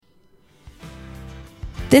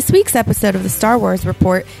This week's episode of the Star Wars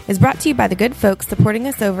Report is brought to you by the good folks supporting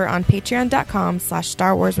us over on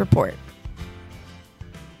patreon.com/Star Wars Report.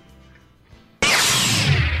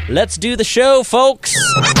 Let's do the show, folks!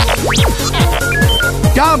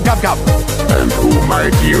 Come. And who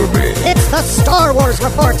might you be? It's the Star Wars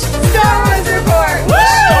Report. Star Wars Report! Woo!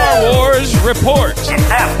 Star Wars Report!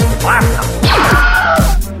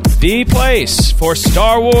 The place for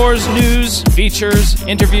Star Wars news, features,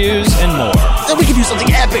 interviews, and more. So we can do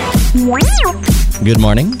something epic. Good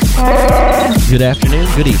morning. Good afternoon.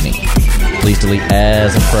 Good evening. Please delete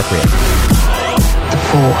as appropriate. The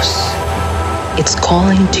Force. It's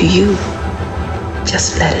calling to you.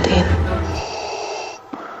 Just let it in.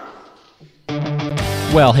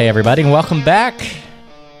 Well, hey everybody, and welcome back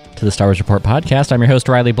to the Star Wars Report podcast. I'm your host,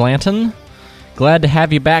 Riley Blanton. Glad to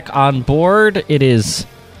have you back on board. It is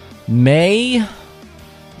May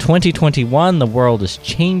 2021. The world is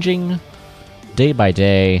changing day by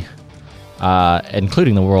day,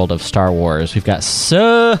 including the world of Star Wars. We've got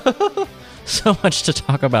so much to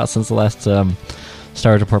talk about since the last Star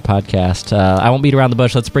Wars Report podcast. I won't beat around the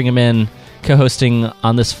bush. Let's bring him in. Co-hosting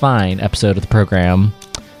on this fine episode of the program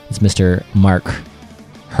is Mr. Mark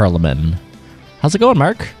Herleman. How's it going,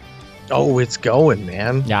 Mark? Oh, it's going,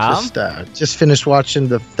 man. Yeah? Just finished watching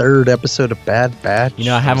the third episode of Bad Batch. You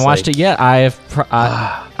know, I haven't watched it yet. I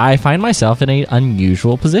find myself in an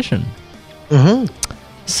unusual position. Mm-hmm.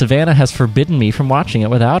 Savannah has forbidden me from watching it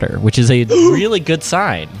without her, which is a really good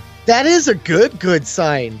sign. That is a good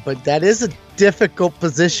sign, but that is a difficult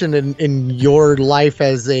position in your life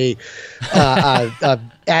as a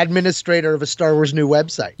administrator of a Star Wars new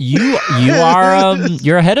website. You are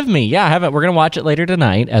you're ahead of me. Yeah, we're gonna watch it later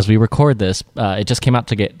tonight as we record this. It just came out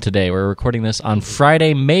today. We're recording this on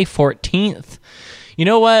Friday, May 14th. You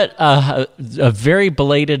know what? A very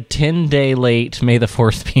belated 10-day late. May the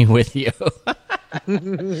 4th be with you.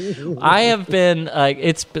 I have been.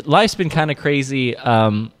 Life's been kind of crazy.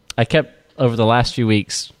 I kept over the last few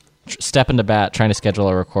weeks stepping to bat, trying to schedule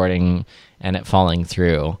a recording, and it falling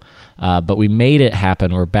through. But we made it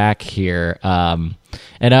happen. We're back here. And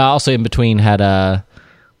I also, in between, had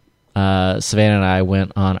Savannah and I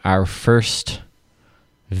went on our first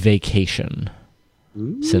vacation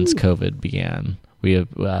since COVID began. We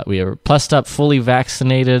are plussed up, fully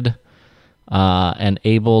vaccinated, and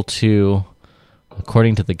able to,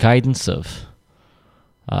 according to the guidance of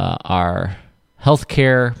our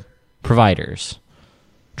healthcare providers,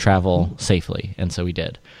 travel safely, and so we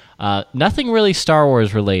did. Nothing really Star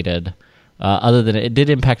Wars related, other than it did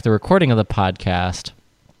impact the recording of the podcast.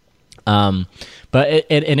 But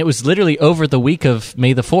it was literally over the week of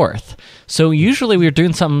May the 4th. So usually we were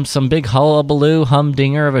doing some big hullabaloo,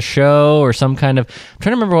 humdinger of a show or some kind of. I'm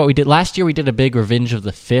trying to remember what we did last year. We did a big Revenge of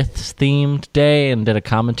the Sith themed day and did a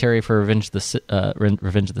commentary for Revenge of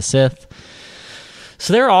the Sith.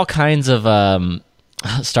 So there are all kinds of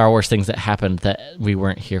Star Wars things that happened that we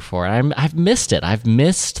weren't here for. I've missed it. I've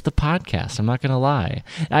missed the podcast. I'm not going to lie.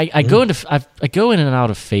 I go in and out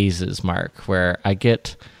of phases, Mark, where I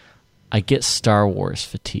get Star Wars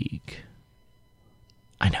fatigue.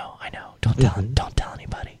 I know. Don't tell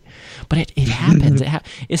anybody. But it happens.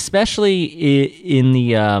 Especially in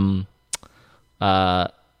the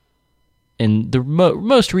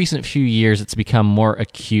most recent few years, it's become more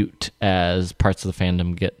acute as parts of the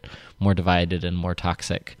fandom get more divided and more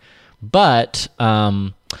toxic. But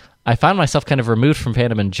I found myself kind of removed from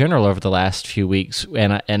fandom in general over the last few weeks,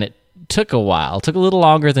 and it took a while. It took a little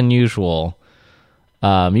longer than usual.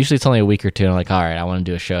 Usually it's only a week or two, and I'm like, all right, I want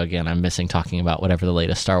to do a show again. I'm missing talking about whatever the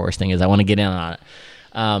latest Star Wars thing is. I want to get in on it.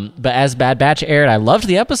 But as Bad Batch aired, I loved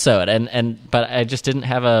the episode, but I just didn't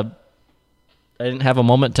have a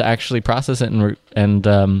moment to actually process it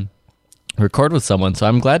and record with someone. So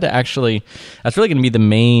I'm glad to actually. That's really going to be the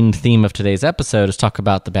main theme of today's episode, is talk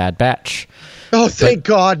about the Bad Batch. Oh, thank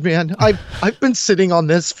God, man. I've been sitting on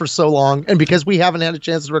this for so long, and because we haven't had a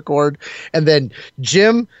chance to record, and then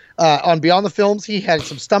Jim on Beyond the Films, he had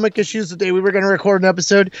some stomach issues the day we were going to record an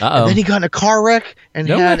episode, and then he got in a car wreck and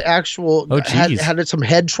had some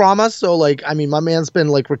head trauma. So, my man's been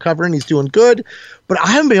recovering. He's doing good, but I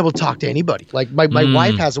haven't been able to talk to anybody. My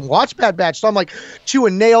wife hasn't watched Bad Batch, so I'm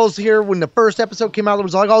chewing nails here. When the first episode came out, there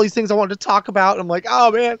was all these things I wanted to talk about. I'm like, oh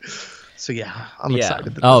man. So yeah, I'm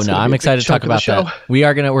excited. I'm excited to talk about that.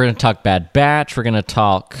 We're gonna talk Bad Batch. We're gonna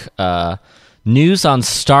talk news on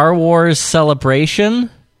Star Wars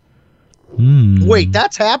Celebration. Wait,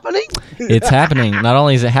 that's happening? It's happening. Not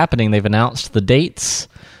only is it happening, they've announced the dates.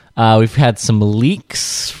 We've had some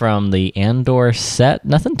leaks from the Andor set.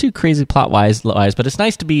 Nothing too crazy plot-wise, but it's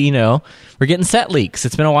nice to be, we're getting set leaks.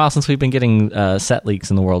 It's been a while since we've been getting set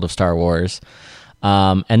leaks in the world of Star Wars.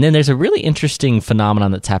 And then there's a really interesting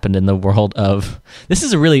phenomenon that's happened in the world of this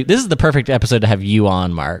is the perfect episode to have you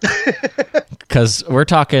on, Mark, because we're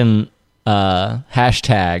talking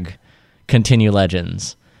hashtag Continue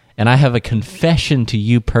Legends. And I have a confession to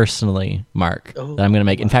you personally, Mark, that I'm going to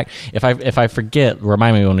make. In fact, if I forget,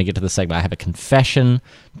 remind me when we get to the segment. I have a confession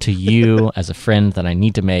to you as a friend that I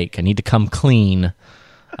need to make. I need to come clean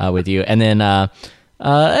with you. And then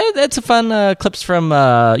it's a fun clips from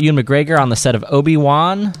Ewan McGregor on the set of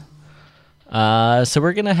Obi-Wan. So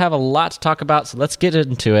we're going to have a lot to talk about. So let's get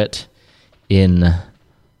into it in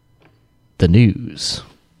the news.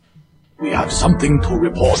 We have something to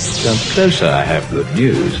report. Come closer, I have good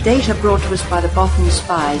news. Data brought to us by the Bothan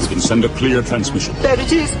spies. You can send a clear transmission. There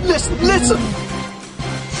it is. Listen.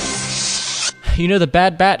 You know, The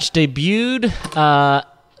Bad Batch debuted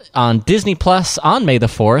on Disney Plus on May the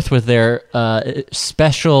 4th with their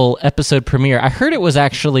special episode premiere. I heard it was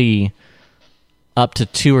actually up to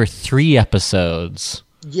 2 or 3 episodes.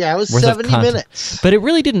 Yeah, it was 70 minutes. But it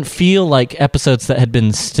really didn't feel like episodes that had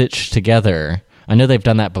been stitched together. I know they've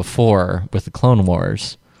done that before with the Clone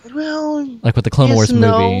Wars. Well, like with the Clone Wars movie.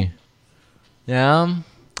 No. Yeah.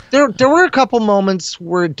 There were a couple moments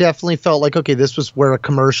where it definitely felt like, okay, this was where a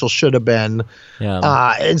commercial should have been.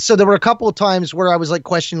 Yeah. And so there were a couple of times where I was like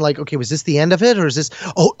questioning, like, okay, was this the end of it, or is this?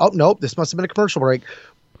 Oh, nope, this must have been a commercial break.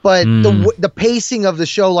 But the pacing of the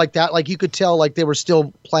show like that, like you could tell, like they were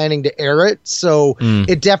still planning to air it. So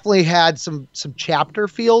it definitely had some chapter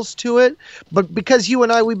feels to it. But because you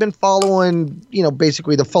and I, we've been following,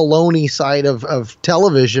 basically the Filoni side of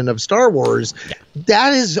television of Star Wars, that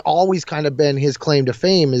has always kind of been his claim to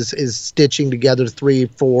fame is stitching together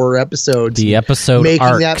 3-4 episodes. The episode making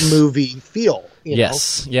arcs. that movie feel.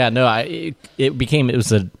 Yes. Yeah, no, it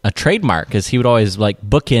was a trademark because he would always like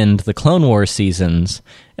bookend the Clone Wars seasons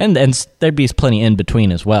and there'd be plenty in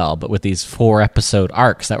between as well, but with these 4 episode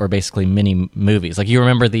arcs that were basically mini movies. Like you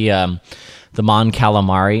remember the Mon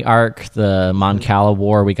Calamari arc, the Mon Cala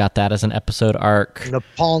War, we got that as an episode arc. The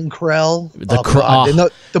Pong Krell.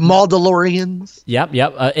 The Maldalorians. Yep.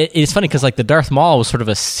 It's funny because like the Darth Maul was sort of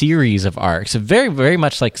a series of arcs, very, very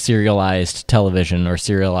much like serialized television or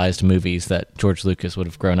serialized movies that George Lucas would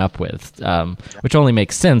have grown up with, which only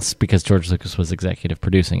makes sense because George Lucas was executive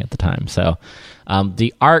producing at the time. So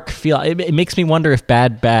the arc it makes me wonder if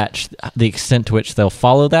Bad Batch, the extent to which they'll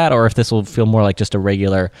follow that, or if this will feel more like just a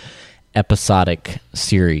regular episodic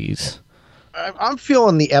series. I'm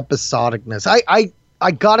feeling the episodicness.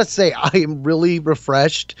 I gotta say, I am really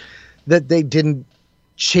refreshed that they didn't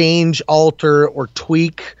change, alter, or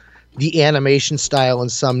tweak the animation style in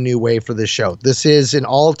some new way for this show. This is, in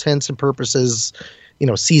all intents and purposes,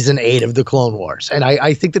 season 8 of the Clone Wars. And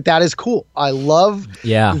I think that is cool. I love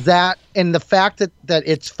that. And the fact that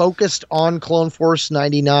it's focused on Clone Force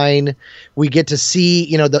 99, we get to see,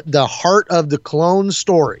 the heart of the clone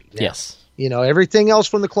story. Now. Yes. Everything else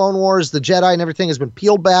from the Clone Wars, the Jedi and everything has been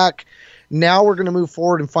peeled back. Now we're going to move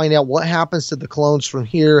forward and find out what happens to the clones from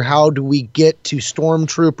here. How do we get to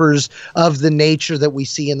stormtroopers of the nature that we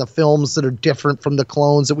see in the films that are different from the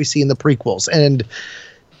clones that we see in the prequels? And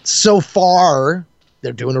so far,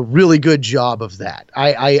 they're doing a really good job of that.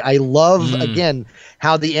 I love, again,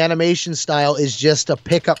 how the animation style is just a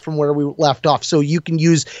pickup from where we left off. So you can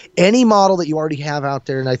use any model that you already have out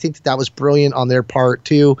there, and I think that was brilliant on their part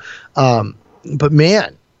too. But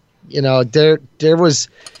man, there was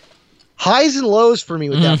highs and lows for me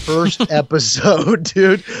with that first episode,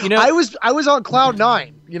 dude. I was on cloud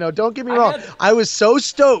 9. Don't get me wrong. I was so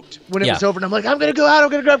stoked when it was over, and I'm like, I'm gonna go out. I'm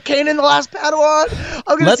gonna grab Kanan, the last Padawan.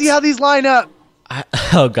 I'm gonna see how these line up.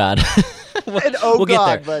 Oh God. We'll get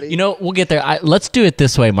there, buddy. We'll get there. Let's do it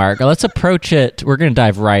this way, Mark. Let's approach it. We're going to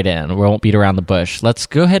dive right in. We won't beat around the bush. Let's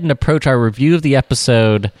go ahead and approach our review of the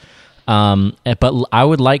episode. But I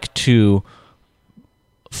would like to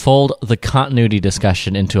fold the continuity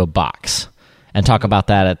discussion into a box and talk about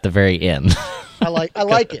that at the very end. I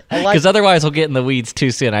like it. Because otherwise we'll get in the weeds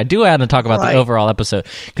too soon. I do want to talk about the overall episode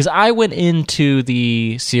because I went into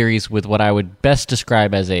the series with what I would best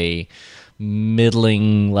describe as a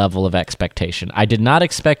middling level of expectation. I did not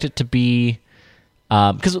expect it to be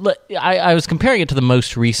because I was comparing it to the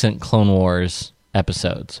most recent Clone Wars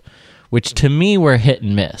episodes, which to me were hit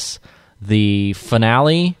and miss. The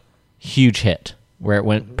finale, huge hit, where it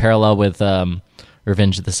went parallel with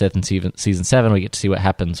Revenge of the Sith in season 7. We get to see what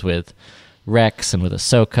happens with Rex and with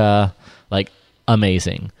Ahsoka, like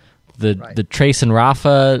amazing. The Trace and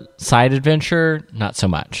Rafa side adventure, not so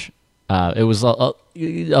much. It was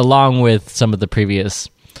along with some of the previous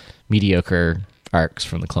mediocre arcs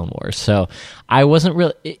from the Clone Wars. So I wasn't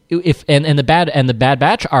really the Bad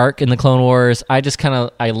Batch arc in the Clone Wars. I just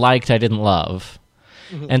I liked. I didn't love.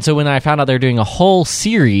 And so when I found out they're doing a whole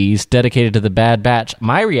series dedicated to the Bad Batch,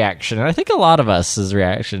 my reaction, and I think a lot of us'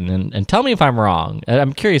 reaction, and tell me if I'm wrong.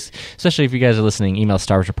 I'm curious, especially if you guys are listening, email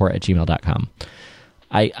StarWarsReport@gmail.com.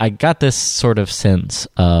 I got this sort of sense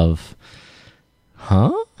of,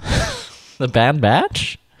 the Bad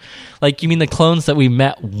Batch? Like, you mean the clones that we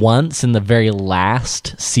met once in the very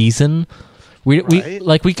last season?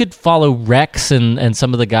 We could follow Rex and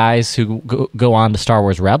some of the guys who go on to Star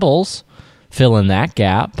Wars Rebels, fill in that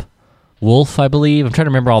gap. Wolf, I believe. I'm trying to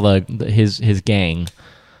remember all his gang.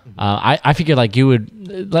 I figured like you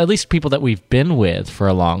would, at least people that we've been with for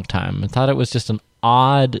a long time. I thought it was just an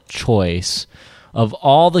odd choice. Of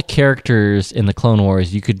all the characters in the Clone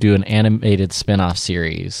Wars, you could do an animated spin-off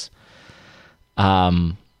series.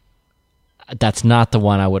 That's not the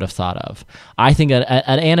one I would have thought of. I think an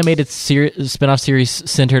animated spin-off series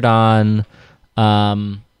centered on...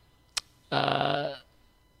 why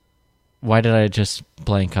did I just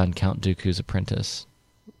blank on Count Dooku's Apprentice?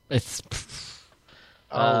 It's...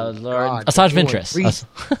 Lord. God. Asajj Ventress.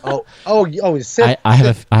 I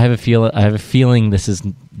have a feeling this is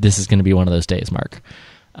going to be one of those days, Mark,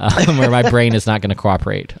 where my brain is not going to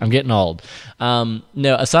cooperate. I'm getting old. No,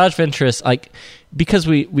 Asajj Ventress, like, because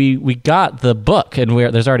we got the book and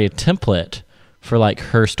there's already a template for like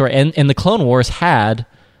her story, and the Clone Wars had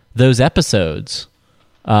those episodes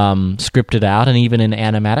scripted out and even in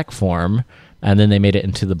animatic form, and then they made it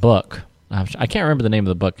into the book. I can't remember the name of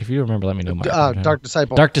the book. If you remember, let me know. Dark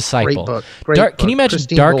Disciple. Dark Disciple. Great book. Can you imagine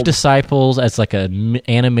Christine Dark Golden. Disciples as like a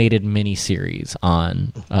animated mini-series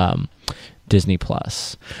on Disney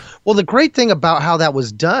Plus? Well, the great thing about how that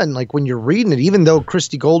was done, like when you're reading it, even though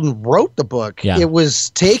Christy Golden wrote the book, it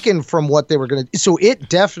was taken from what they were going to. So it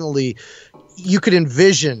definitely, you could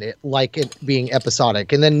envision it like it being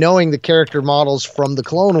episodic, and then knowing the character models from the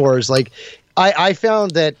Clone Wars, like I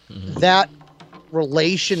found that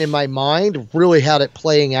relation in my mind really had it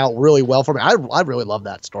playing out really well for me. I really love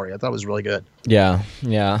that story. I thought it was really good. Yeah.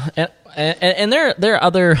 And there are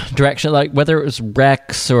other directions, like whether it was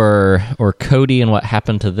Rex or Cody and what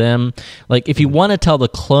happened to them. Like if you want to tell the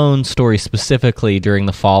clone story specifically during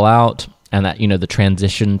the Fallout and that, the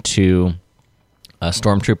transition to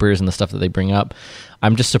stormtroopers and the stuff that they bring up,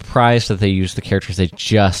 I'm just surprised that they used the characters they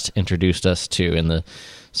just introduced us to in the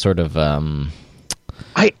sort of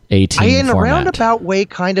I in a format. roundabout way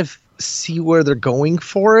kind of see where they're going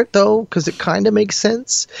for it though, because it kind of makes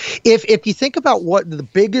sense. If you think about what the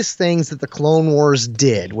biggest things that the Clone Wars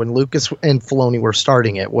did when Lucas and Filoni were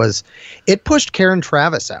starting it was it pushed Karen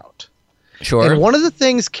Traviss out. Sure. And one of the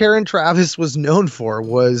things Karen Traviss was known for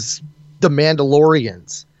was the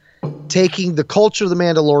Mandalorians, taking the culture of the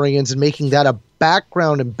Mandalorians and making that a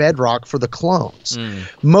background and bedrock for the clones.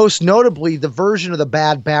 Most notably, the version of the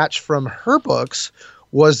Bad Batch from her books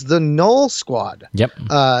was the Null Squad. Yep.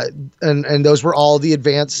 And those were all the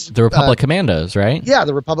advanced... The Republic Commandos, right? Yeah,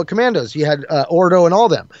 the Republic Commandos. You had Ordo and all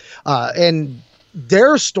them. And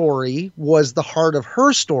their story was the heart of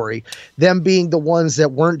her story, them being the ones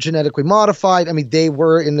that weren't genetically modified. I mean, they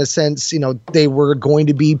were, in a sense, they were going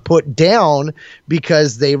to be put down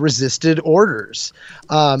because they resisted orders.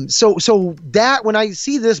 So that when I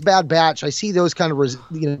see this Bad Batch, I see those kind of,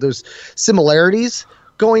 those similarities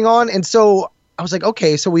going on. And so I was like,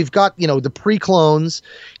 okay, so we've got, the pre-clones,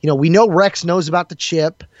 we know Rex knows about the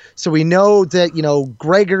chip. So we know that,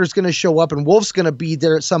 Gregor's going to show up and Wolf's going to be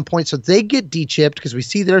there at some point. So they get de-chipped because we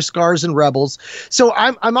see their scars in Rebels. So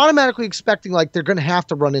I'm automatically expecting like they're going to have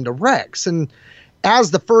to run into Rex. And as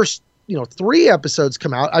the first, 3 episodes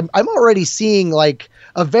come out, I'm already seeing like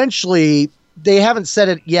eventually they haven't said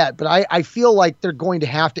it yet, but I feel like they're going to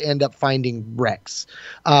have to end up finding Rex,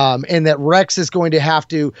 and that Rex is going to have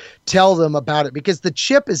to tell them about it because the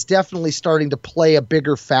chip is definitely starting to play a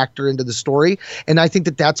bigger factor into the story. And I think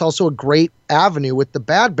that that's also a great avenue with the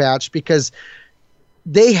Bad Batch because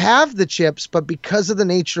they have the chips, but because of the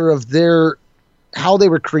nature of how they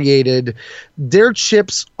were created, their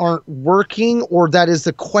chips aren't working, or that is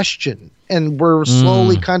the question. And we're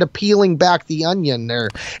slowly kind of peeling back the onion there.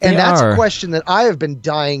 And that's a question that I have been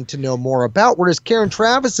dying to know more about. Whereas Karen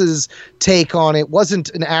Travis's take on it wasn't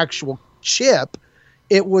an actual chip.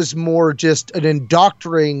 It was more just an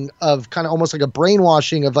indoctrinating of kind of almost like a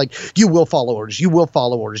brainwashing of like, you will follow orders, you will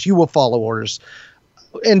follow orders, you will follow orders.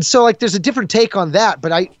 And so like there's a different take on that.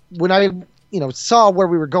 But when I saw where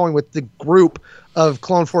we were going with the group of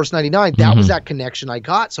Clone Force 99, that was that connection I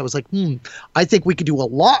got. So I was like, I think we could do a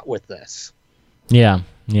lot with this. Yeah.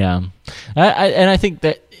 I think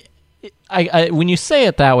that when you say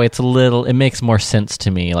it that way, it makes more sense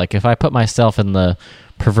to me. Like if I put myself in the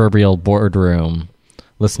proverbial boardroom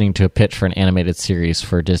listening to a pitch for an animated series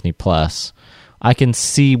for Disney Plus, I can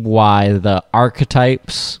see why the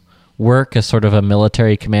archetypes work as sort of a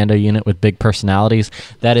military commando unit with big personalities.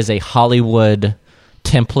 That is a Hollywood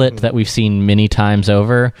template that we've seen many times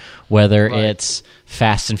over, whether it's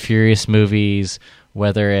Fast and Furious movies,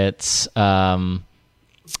 whether it's the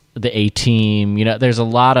A-Team. There's a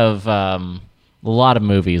lot of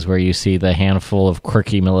movies where you see the handful of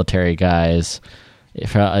quirky military guys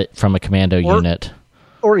from a commando unit.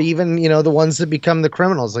 Or even, the ones that become the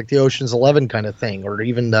criminals, like the Ocean's 11 kind of thing, or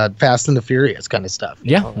even the Fast and the Furious kind of stuff.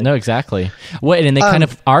 No, exactly. And they kind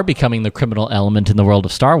of are becoming the criminal element in the world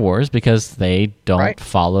of Star Wars because they don't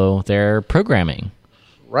follow their programming.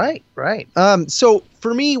 Right. So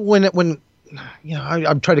for me, when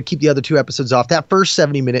I'm trying to keep the other two episodes off, that first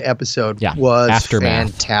 70-minute episode was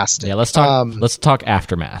Aftermath. Fantastic. Yeah, let's talk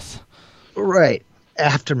Aftermath. Right.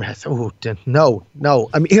 Aftermath. Oh, no.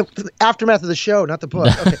 I mean, Aftermath of the show, not the book.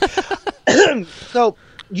 Okay. So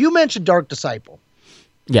you mentioned Dark Disciple.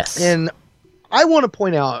 Yes. And I want to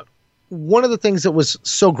point out one of the things that was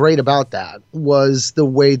so great about that was the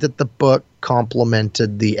way that the book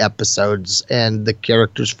complemented the episodes and the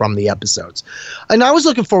characters from the episodes. And I was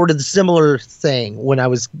looking forward to the similar thing when I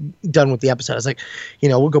was done with the episode. I was like,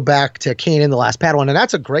 we'll go back to Kanan the Last Padawan, and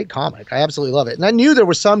that's a great comic. I absolutely love it. And I knew there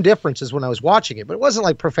were some differences when I was watching it, but it wasn't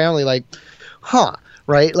like profoundly like,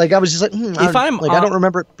 right? Like I was just like, I don't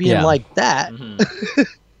remember it being like that.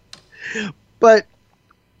 Mm-hmm. But,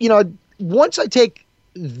 once I take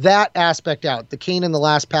that aspect out, the Kanan the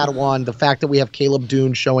Last Padawan, the fact that we have Caleb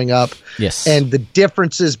Dune showing up, and the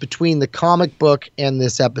differences between the comic book and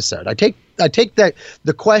this episode, I take that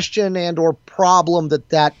the question and or problem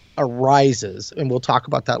that arises, and we'll talk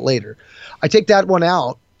about that later. I take that one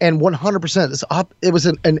out, and 100% it was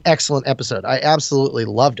an excellent episode. I absolutely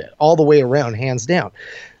loved it all the way around, hands down.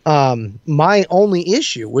 My only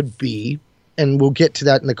issue would be, and we'll get to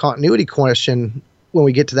that in the continuity question when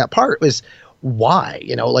we get to that part, was why,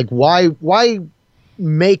 why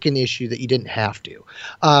make an issue that you didn't have to?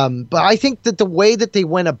 But I think that the way that they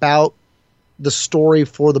went about the story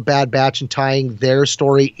for the Bad Batch and tying their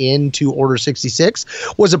story into Order 66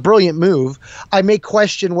 was a brilliant move. I may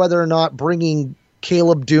question whether or not bringing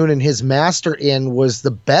Caleb Dune and his master in was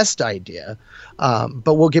the best idea.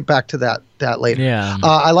 But we'll get back to that later. Yeah.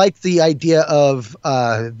 I like the idea of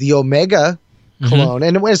the Omega clone.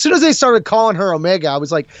 And as soon as they started calling her Omega, I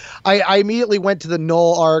was like, I immediately went to the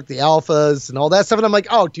Null arc, the Alphas, and all that stuff. And I'm like,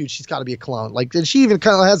 oh, dude, she's got to be a clone. Like, and she even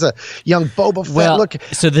kind of has a young Boba Fett look.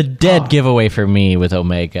 So the dead giveaway for me with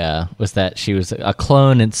Omega was that she was a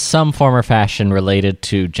clone in some form or fashion related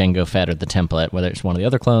to Jango Fett or the template, whether it's one of the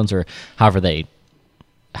other clones or however they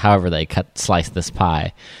slice this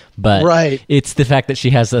pie. But it's the fact that she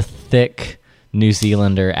has a thick New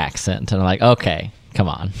Zealander accent. And I'm like, okay, come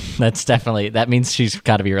on, that means she's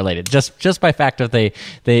got to be related. Just by fact of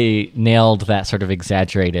they nailed that sort of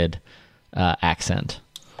exaggerated accent.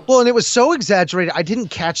 Well, and it was so exaggerated, I didn't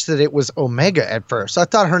catch that it was Omega at first. I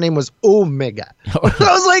thought her name was Omega. I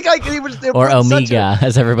was like, or Omega,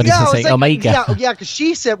 as everybody's saying, like, Omega. Yeah, because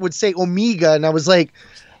she would say Omega, and I was like,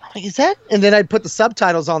 is that? And then I'd put the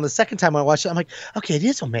subtitles on the second time I watched it. I'm like, okay, it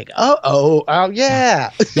is Omega. Oh,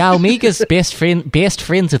 yeah. Yeah, Omega's best friends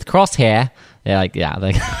with Crosshair.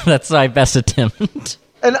 That's my best attempt.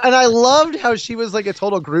 And I loved how she was like a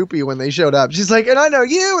total groupie when they showed up. She's like, and I know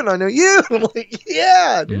you, and I know you. And I'm like,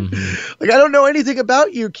 yeah, dude. Like, I don't know anything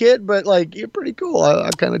about you, kid, but like, you're pretty cool.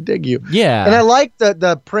 I kind of dig you. Yeah. And I like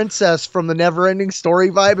the princess from the Neverending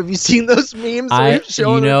Story vibe. Have you seen those memes? I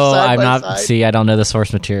don't know the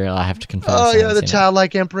source material. I have to confess. Oh yeah, the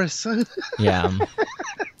childlike empress. Yeah.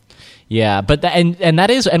 Yeah, but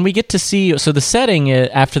and we get to see, so the setting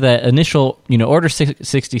after the initial, Order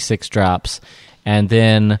 66 drops, and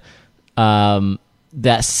then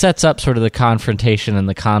that sets up sort of the confrontation and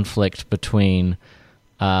the conflict between.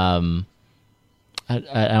 I want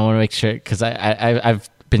to make sure, because I've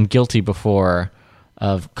been guilty before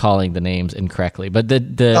of calling the names incorrectly, but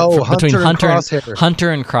between Hunter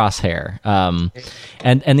and Crosshair,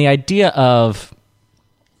 and the idea of.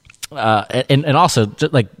 And also,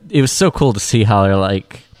 like, it was so cool to see how they're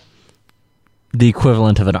like the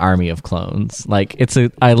equivalent of an army of clones. Like,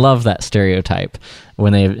 I love that stereotype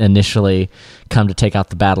when they initially come to take out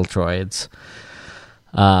the battle droids.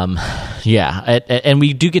 And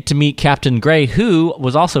we do get to meet Captain Gray, who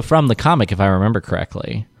was also from the comic, if I remember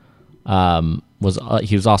correctly. He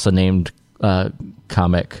was also named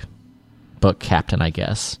comic book captain, I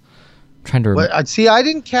guess. trying to remember. Well, see, I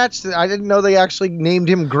didn't catch that. I didn't know they actually named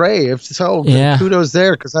him Gray. If so, kudos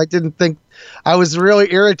there, because I didn't think. I was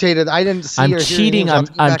really irritated. I didn't see. I'm cheating.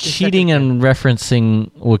 I'm cheating and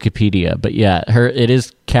referencing Wikipedia, but yeah, it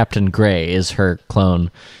is Captain Gray is her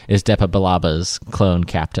clone. Is Depa Bilaba's clone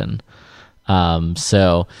captain?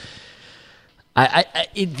 So.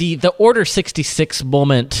 The Order 66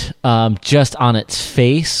 moment, just on its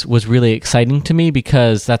face, was really exciting to me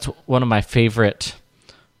because that's one of my favorite,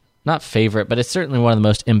 not favorite, but it's certainly one of the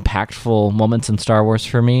most impactful moments in Star Wars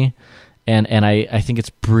for me, and I think it's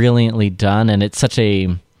brilliantly done, and it's such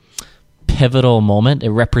a pivotal moment.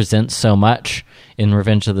 It represents so much in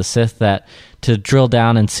Revenge of the Sith that to drill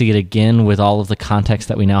down and see it again with all of the context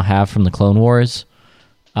that we now have from the Clone Wars,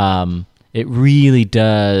 it really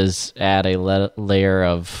does add a layer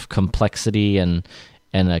of complexity and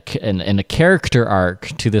a character arc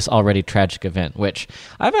to this already tragic event. Which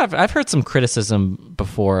I've heard some criticism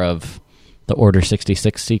before of the Order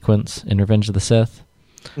 66 sequence in Revenge of the Sith,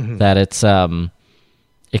 that it's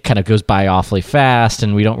it kind of goes by awfully fast,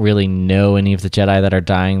 and we don't really know any of the Jedi that are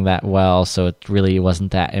dying that well, so it really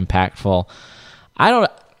wasn't that impactful. I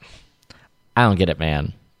don't get it,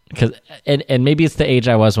 man. And maybe it's the age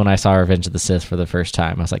I was when I saw Revenge of the Sith for the first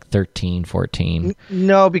time. I was like 13, 14.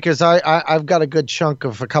 No, because I've got a good chunk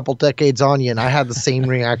of a couple decades on you, and I had the same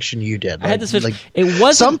reaction you did. I had this. It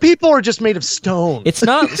was some people are just made of stone. It's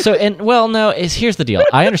not so. And well, no. Here's the deal.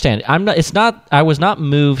 I understand. I'm not. It's not. I was not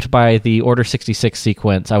moved by the Order 66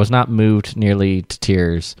 sequence. I was not moved nearly to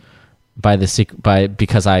tears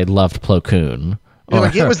because I loved Plo Koon.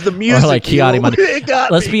 It was the music. Or like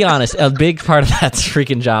Let's be honest, a big part of that's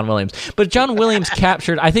freaking John Williams. But John Williams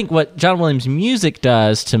captured, I think what John Williams' music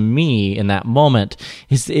does to me in that moment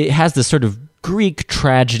is it has this sort of Greek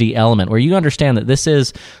tragedy element where you understand that this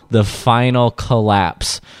is the final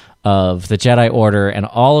collapse of the Jedi Order and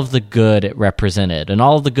all of the good it represented and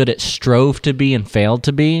all of the good it strove to be and failed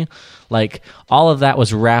to be. Like, all of that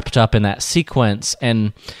was wrapped up in that sequence.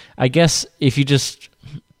 And I guess if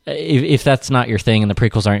that's not your thing and the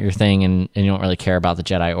prequels aren't your thing and you don't really care about the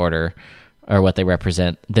Jedi Order or what they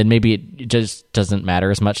represent, then maybe it just doesn't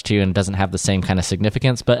matter as much to you and doesn't have the same kind of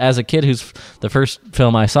significance. But as a kid the first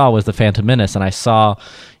film I saw was The Phantom Menace, and I saw,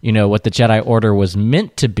 what the Jedi Order was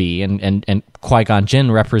meant to be and Qui-Gon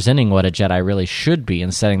Jinn representing what a Jedi really should be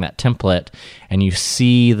and setting that template, and you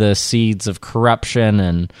see the seeds of corruption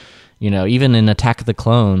and, even in Attack of the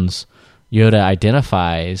Clones, Yoda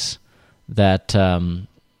identifies that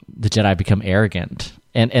the Jedi become arrogant.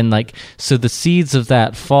 And so the seeds of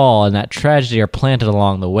that fall and that tragedy are planted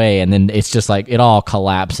along the way, and then it's just like it all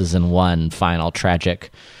collapses in one final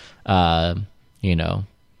tragic,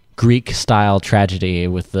 Greek-style tragedy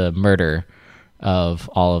with the murder of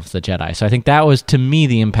all of the Jedi. So I think that was, to me,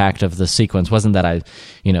 the impact of the sequence. Wasn't that I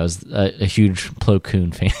was a huge Plo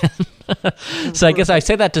Koon fan. So I guess I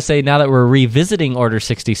say that to say, now that we're revisiting Order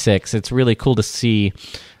 66, it's really cool to see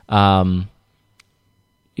Master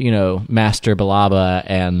Bilaba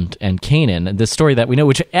and Kanan, the story that we know,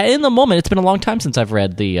 which in the moment, it's been a long time since I've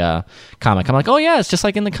read the comic. I'm like, oh yeah, it's just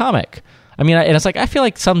like in the comic. I mean, and it's like, I feel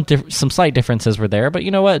like some slight differences were there, but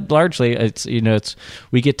you know what? Largely, it's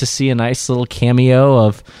we get to see a nice little cameo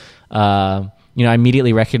of, I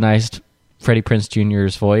immediately recognized Freddie Prinze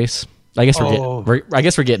Jr.'s voice. I guess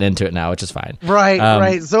we're getting into it now, which is fine. Right,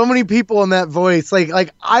 right. So many people in that voice.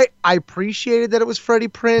 Like I appreciated that it was Freddie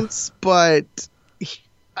Prinze, but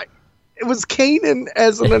it was Kanan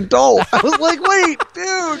as an adult. I was like, wait,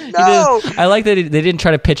 dude, no. I like that they didn't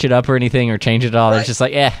try to pitch it up or anything or change it at all. Right. It's just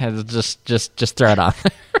like, just throw it on.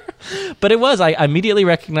 But it was. I immediately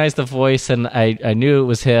recognized the voice, and I knew it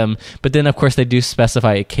was him. But then, of course, they do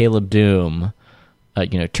specify Caleb Doom.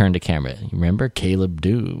 Turn to camera. You remember Caleb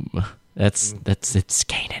Doom? It's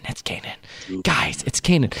Kanan. It's Kanan, guys. It's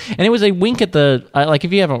Kanan, and it was a wink at the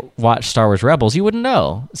if you haven't watched Star Wars Rebels, you wouldn't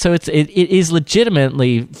know. So it is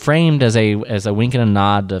legitimately framed as a wink and a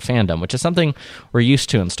nod to fandom, which is something we're used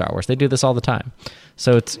to in Star Wars. They do this all the time,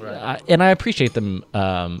 so it's and I appreciate them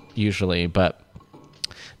usually, but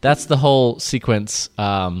that's the whole sequence.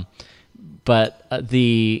 But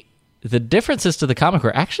the differences to the comic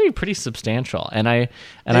were actually pretty substantial, and they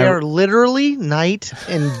are literally night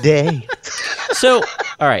and day. So,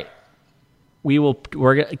 all right, we're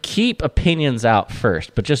gonna keep opinions out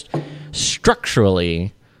first, but just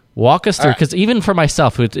structurally walk us through, because even for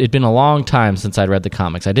myself, it'd been a long time since I'd read the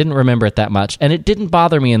comics. I didn't remember it that much, and it didn't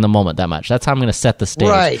bother me in the moment that much. That's how I'm going to set the stage.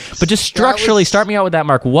 Right. But just structurally, start me out with that,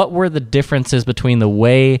 Mark. What were the differences between the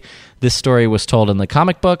way this story was told in the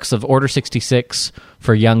comic books of Order 66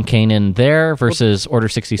 for young Kanan there versus Order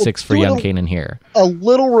 66 for young Kanan here. A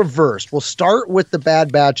little reversed. We'll start with the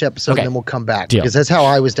Bad Batch episode, and then we'll come back. Deal. Because that's how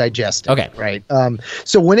I was digesting. Okay. Right?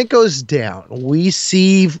 So when it goes down, we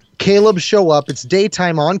see Caleb show up. It's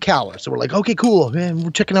daytime on Kaller. So we're like, okay, cool. Man, we're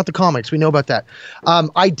checking out the comics. We know about that.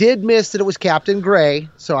 I did miss that it was Captain Gray.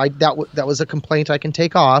 So that was a complaint I can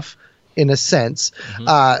take off in a sense.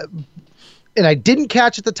 And I didn't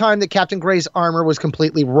catch at the time that Captain Gray's armor was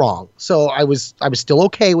completely wrong. So I was still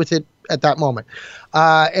okay with it at that moment.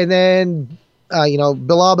 And then,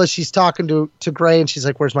 Bilaba, she's talking to Gray, and she's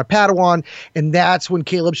like, where's my Padawan? And that's when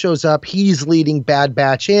Caleb shows up. He's leading Bad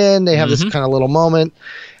Batch in. They have this kind of little moment.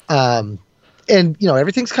 And,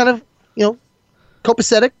 everything's kind of,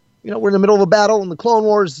 copacetic. We're in the middle of a battle in the Clone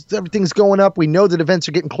Wars. Everything's going up. We know that events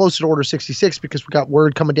are getting closer to Order 66 because we got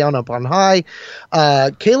word coming down up on high.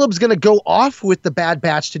 Caleb's going to go off with the Bad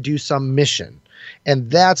Batch to do some mission.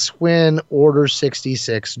 And that's when Order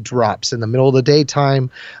 66 drops in the middle of the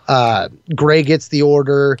daytime. Gray gets the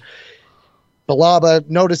order. Bilaba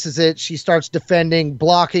notices it. She starts defending,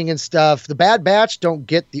 blocking and stuff. The Bad Batch don't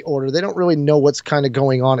get the order. They don't really know what's kind of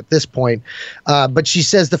going on at this point. But she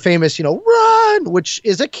says the famous, run, which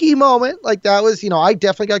is a key moment. Like that was, I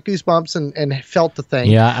definitely got goosebumps and felt the thing.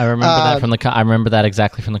 Yeah, I remember that I remember that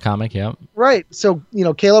exactly from the comic. Yeah. Right. So,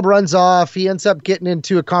 Caleb runs off. He ends up getting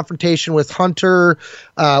into a confrontation with Hunter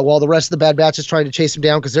while the rest of the Bad Batch is trying to chase him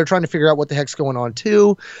down because they're trying to figure out what the heck's going on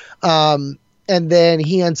too. And then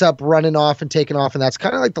he ends up running off and taking off, and that's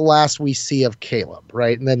kind of like the last we see of Caleb,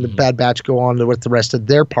 right? And then the Bad Batch go on with the rest of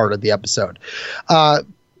their part of the episode. And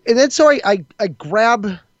then so I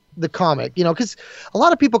grab the comic, because a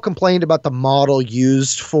lot of people complained about the model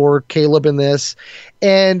used for Caleb in this.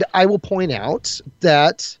 And I will point out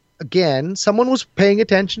that, again, someone was paying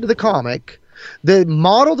attention to the comic. The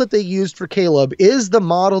model that they used for Caleb is the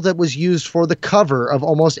model that was used for the cover of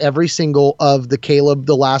almost every single of the Caleb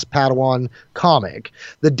the Last Padawan comic.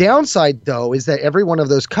 The downside, though, is that every one of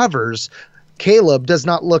those covers, Caleb does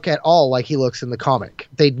not look at all like he looks in the comic.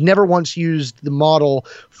 They never once used the model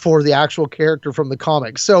for the actual character from the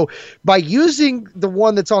comic. So by using the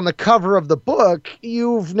one that's on the cover of the book,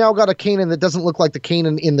 you've now got a Kanan that doesn't look like the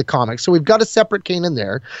Kanan in the comic. So we've got a separate Kanan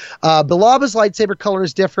there. Bilaba's lightsaber color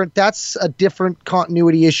is different. That's a different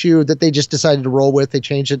continuity issue that they just decided to roll with. They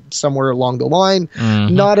changed it somewhere along the line.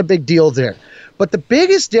 Not a big deal there. But the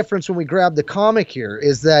biggest difference when we grab the comic here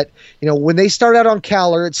is that, when they start out on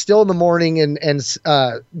Kaller, it's still in the morning, and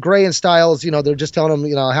Gray and Styles, they're just telling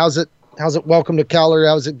them, how's it, welcome to Kaller,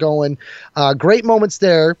 how's it going? Great moments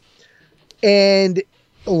there. And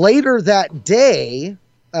later that day,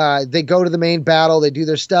 they go to the main battle, they do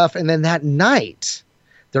their stuff, and then that night,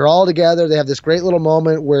 they're all together. They have this great little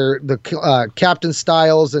moment where the Captain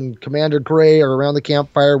Styles and Commander Gray are around the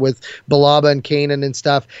campfire with Bilaba and Kanan and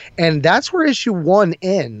stuff. And that's where issue 1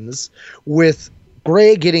 ends, with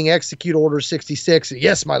Gray getting Execute Order 66.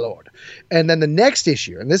 Yes, my lord. And then the next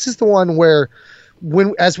issue, and this is the one where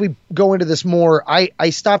as we go into this more,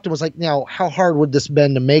 I stopped and was like, now, how hard would this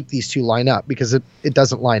been to make these two line up? Because it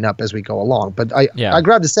doesn't line up as we go along. But I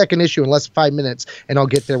grabbed the second issue in less than 5 minutes, and I'll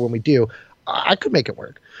get there when we do. I could make it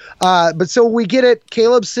work. But so we get it.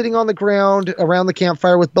 Caleb's sitting on the ground around the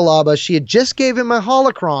campfire with Bilaba. She had just gave him a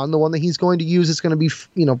holocron, the one that he's going to use. Is going to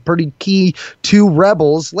be, pretty key to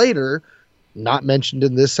Rebels later. Not mentioned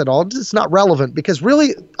in this at all. It's not relevant because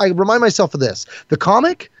really, I remind myself of this. The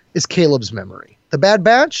comic is Caleb's memory. The Bad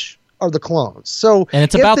Batch are the clones. So and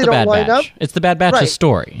it's about the Bad Batch. It's the Bad Batch's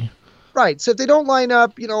story. Right. So if they don't line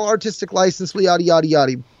up, artistic license, yada, yada,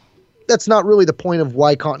 yada. That's not really the point of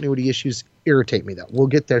why continuity issues irritate me, though. We'll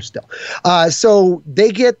get there still. So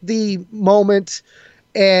they get the moment,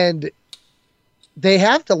 and they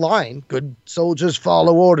have the line, good soldiers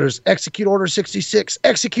follow orders, execute Order 66,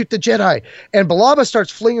 execute the Jedi. And Bilaba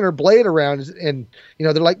starts flinging her blade around, and,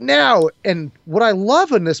 they're like, now. And what I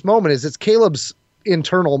love in this moment is it's Caleb's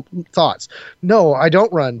internal thoughts. No, I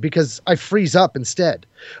don't run because I freeze up instead.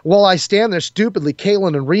 While I stand there stupidly,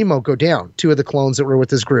 Kalen and Remo go down, 2 of the clones that were with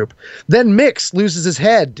this group. Then Mix loses his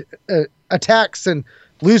head, attacks and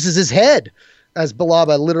loses his head as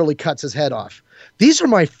Bilaba literally cuts his head off. These are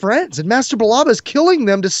my friends, and Master Bilaba is killing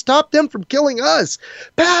them to stop them from killing us.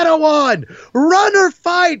 Padawan, run or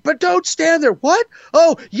fight, but don't stand there. What?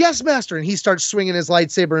 Oh, yes, Master. And he starts swinging his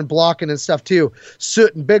lightsaber and blocking and stuff, too.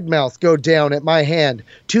 Soot and Big Mouth go down at my hand.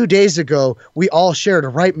 2 days ago, we all shared a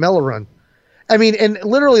ripe melon. I mean, and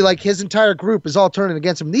literally, like, his entire group is all turning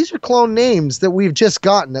against him. These are clone names that we've just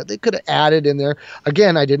gotten that they could have added in there.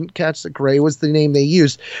 Again, I didn't catch that gray was the name they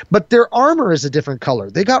used, but their armor is a different color.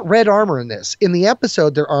 They got red armor in this. In the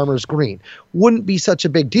episode, their armor is green. Wouldn't be such a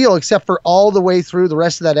big deal, except for all the way through the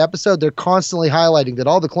rest of that episode, they're constantly highlighting that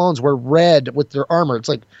all the clones were red with their armor. It's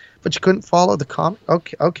like, but you couldn't follow the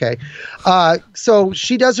comic? Okay. So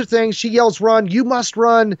she does her thing. She yells, run. You must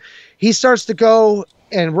run. He starts to go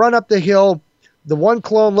and run up the hill. The one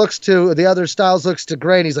clone looks to the other, Styles looks to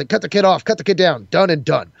Gray, and he's like, cut the kid off, cut the kid down, done and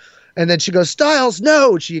done. And then she goes, Styles,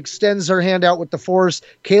 no! She extends her hand out with the Force.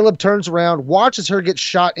 Caleb turns around, watches her get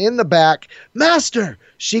shot in the back. Master!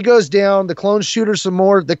 She goes down, the clones shoot her some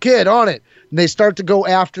more, the kid on it. And they start to go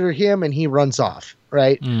after him, and he runs off,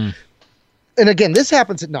 right? And again, this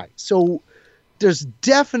happens at night. So there's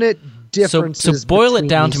definite differences. So boil it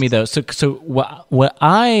down to me, though. So what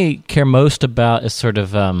I care most about is sort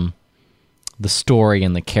of the story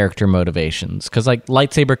and the character motivations, because like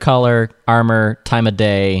lightsaber color, armor, time of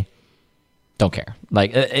day, don't care.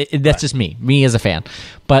 Like that's just me as a fan.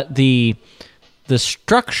 But the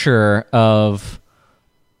structure of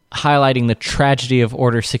highlighting the tragedy of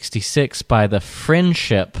Order 66 by the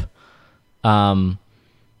friendship, I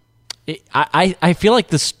feel like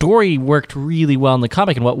the story worked really well in the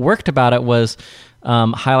comic, and what worked about it was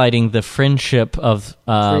highlighting the friendship of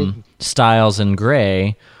Styles and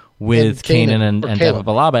Gray with Kanan and Depa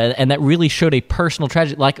Billaba, and that really showed a personal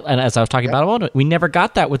tragedy. And as I was talking about a moment, we never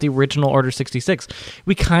got that with the original Order 66.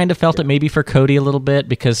 We kind of felt it maybe for Cody a little bit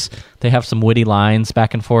because they have some witty lines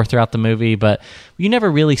back and forth throughout the movie, but you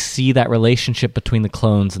never really see that relationship between the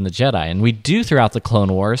clones and the Jedi, and we do throughout the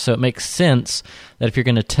Clone Wars. So it makes sense that if you're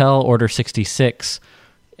going to tell Order 66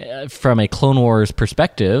 from a Clone Wars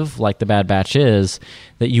perspective, like the Bad Batch is,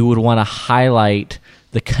 that you would want to highlight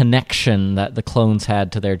the connection that the clones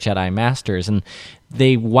had to their Jedi masters. And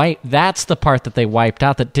that's the part that they wiped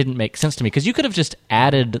out that didn't make sense to me, because you could have just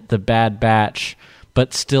added the Bad Batch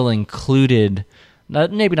but still included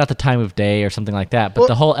maybe not the time of day or something like that, but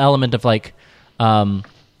the whole element of like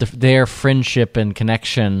their friendship and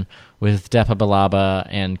connection with Depa Billaba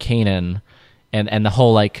and Kanan, and the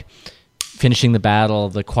whole like finishing the battle,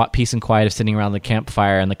 the peace and quiet of sitting around the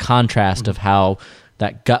campfire, and the contrast of how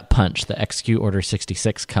that gut punch, the execute Order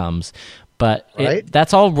 66 comes. But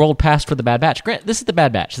that's all rolled past for the Bad Batch. Grant, this is the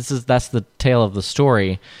Bad Batch. That's the tale of the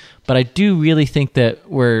story. But I do really think that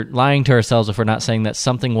we're lying to ourselves if we're not saying that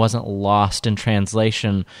something wasn't lost in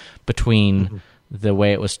translation between the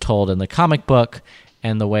way it was told in the comic book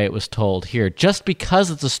and the way it was told here. Just because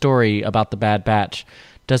it's a story about the Bad Batch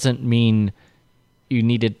doesn't mean you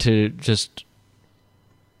needed to just...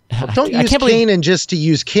 Don't use Kanan just to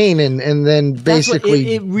use Kanan, and then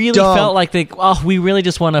basically it really felt like we really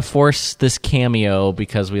just want to force this cameo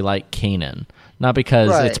because we like Kanan, not because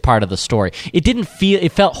it's part of the story.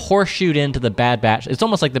 It felt horseshoed into the Bad Batch. It's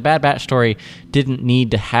almost like the Bad Batch story didn't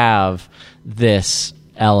need to have this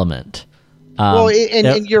element.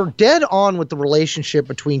 And you're dead on with the relationship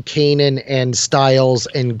between Kanan and Styles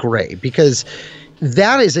and Gray, because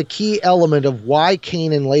that is a key element of why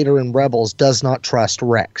Kanan later in Rebels does not trust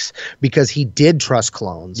Rex, because he did trust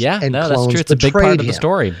clones. Yeah, and no, clones that's true. It's a big part of him. the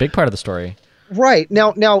story. Big part of the story. Right.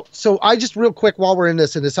 Now, so I just real quick while we're in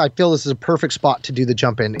this, I feel this is a perfect spot to do the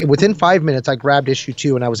jump in. Within 5 minutes, I grabbed issue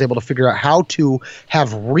 2 and I was able to figure out how to have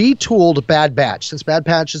retooled Bad Batch. Since Bad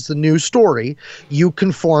Batch is the new story, you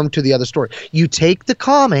conform to the other story. You take the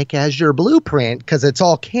comic as your blueprint because it's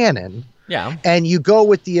all canon. Yeah. And you go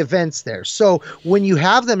with the events there. So when you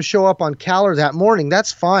have them show up on Kaller that morning,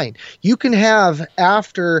 that's fine. You can have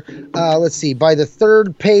after, by the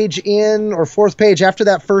 3rd page in or 4th page after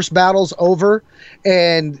that first battle's over,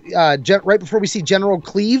 and right before we see General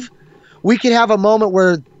Cleave, we could have a moment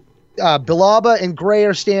where Billaba and Gray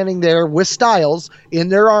are standing there with Styles in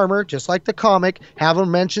their armor, just like the comic, have them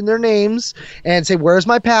mention their names and say, where's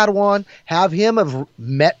my Padawan? Have him have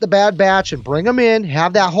met the Bad Batch and bring them in,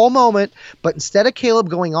 have that whole moment. But instead of Caleb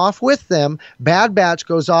going off with them, Bad Batch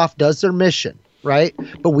goes off, does their mission, right?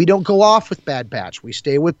 But we don't go off with Bad Batch. We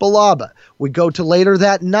stay with Billaba. We go to later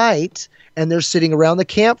that night, and they're sitting around the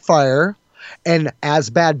campfire, and as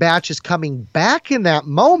Bad Batch is coming back in that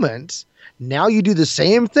moment, now you do the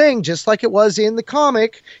same thing, just like it was in the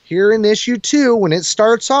comic here in issue 2, when it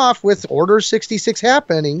starts off with Order 66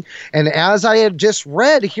 happening. And as I had just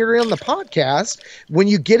read here on the podcast, when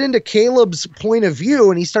you get into Caleb's point of view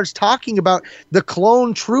and he starts talking about the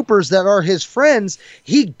clone troopers that are his friends,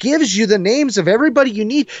 he gives you the names of everybody you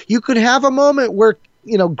need. You could have a moment where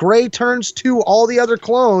Gray turns to all the other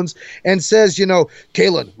clones and says,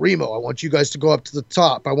 Kalen, Remo, I want you guys to go up to the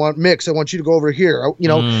top. I want Mix. I want you to go over here.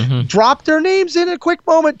 Drop their names in a quick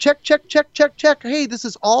moment. Check, check, check, check, check. Hey, this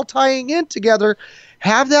is all tying in together.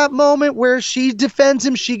 Have that moment where she defends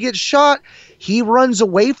him. She gets shot. He runs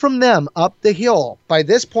away from them up the hill. By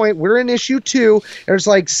this point, we're in issue 2. There's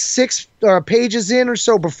like 6 pages in or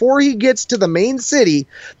so. Before he gets to the main city,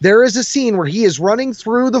 there is a scene where he is running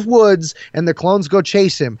through the woods and the clones go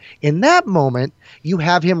chase him. In that moment, you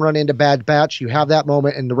have him run into Bad Batch. You have that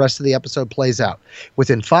moment and the rest of the episode plays out.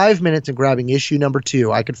 Within 5 minutes of grabbing issue number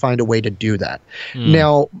 2, I could find a way to do that.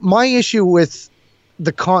 Now, my issue with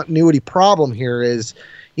the continuity problem here is,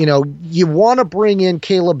 you want to bring in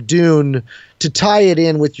Caleb Dune to tie it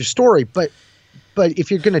in with your story, but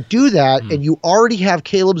if you're going to do that and you already have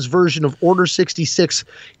Caleb's version of Order 66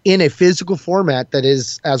 in a physical format that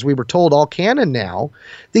is, as we were told, all canon now,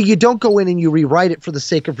 then you don't go in and you rewrite it for the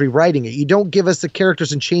sake of rewriting it. You don't give us the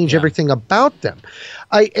characters and change everything about them.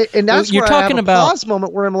 And that's you're where talking I have a about pause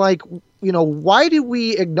moment where I'm like, why do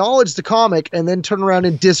we acknowledge the comic and then turn around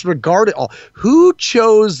and disregard it all? Who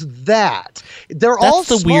chose that? That's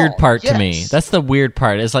the weird part to me. That's the weird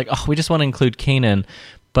part. It's like, we just want to include Kanan,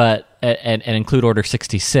 but and include Order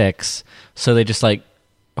 66, so they just like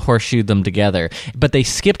horseshoed them together. But they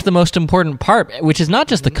skipped the most important part, which is not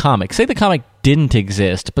just the comic. Say the comic didn't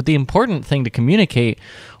exist, but the important thing to communicate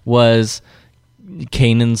was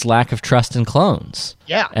Kanan's lack of trust in clones.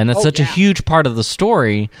 Yeah. And that's such a huge part of the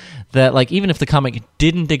story that, like, even if the comic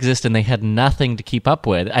didn't exist and they had nothing to keep up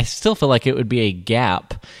with, I still feel like it would be a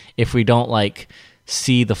gap if we don't, like,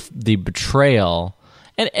 see the betrayal.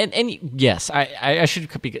 And yes, I should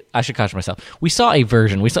caution myself. We saw a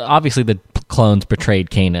version. We saw, obviously, the clones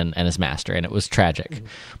betrayed Kanan and his master, and it was tragic.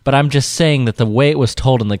 But I'm just saying that the way it was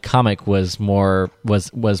told in the comic was more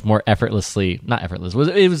effortlessly, not effortless.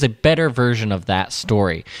 It was a better version of that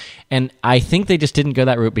story, and I think they just didn't go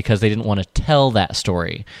that route because they didn't want to tell that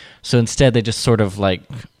story. So instead, they just sort of like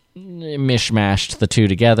mishmashed the two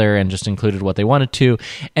together and just included what they wanted to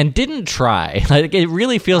and didn't try. Like, it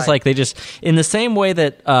really feels like they just, in the same way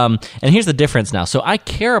that and here's the difference now. So I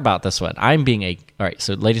care about this one. All right,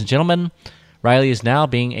 so ladies and gentlemen, Riley is now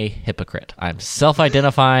being a hypocrite. I'm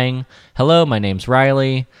self-identifying. Hello, my name's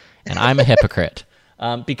Riley, and I'm a hypocrite.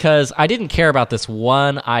 Because I didn't care about this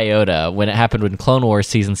one iota when it happened in Clone Wars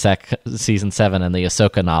season 7 and the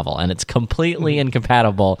Ahsoka novel, and it's completely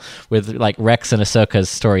incompatible with like Rex and Ahsoka's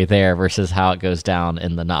story there versus how it goes down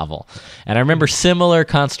in the novel. And I remember similar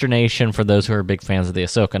consternation for those who are big fans of the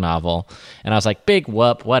Ahsoka novel, and I was like, big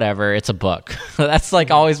whoop, whatever, it's a book. That's like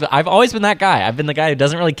I've always been that guy. I've been the guy who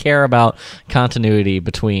doesn't really care about continuity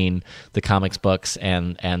between the comics books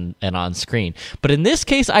and on screen. But in this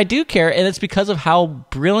case, I do care, and it's because of how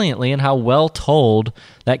brilliantly and how well told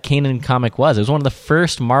that Kanan comic was. It was one of the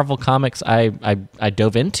first Marvel comics I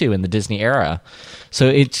dove into in the Disney era. So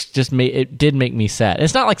it did make me sad.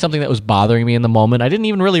 It's not like something that was bothering me in the moment. I didn't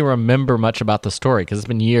even really remember much about the story because it's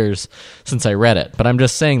been years since I read it. But I'm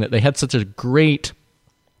just saying that they had such a great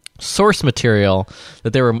source material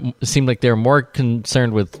that it seemed like they were more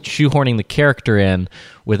concerned with shoehorning the character in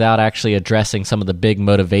without actually addressing some of the big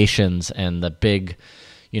motivations and the big,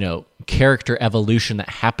 character evolution that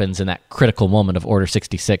happens in that critical moment of Order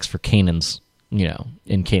 66 for Kanan's,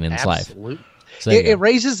 in Kanan's life. So it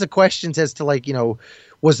raises the questions as to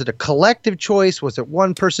was it a collective choice? Was it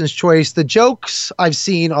one person's choice? The jokes I've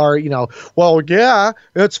seen are, it's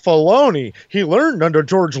Filoni. He learned under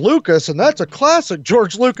George Lucas, and that's a classic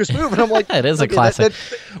George Lucas move. And I'm like, it is a classic.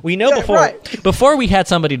 We know before we had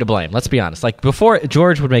somebody to blame. Let's be honest. Like before,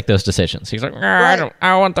 George would make those decisions. He's like,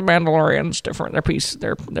 I want the Mandalorians different.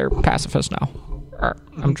 They're pacifists now.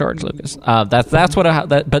 I'm George Lucas. But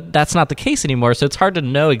that's not the case anymore. So it's hard to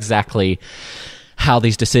know exactly how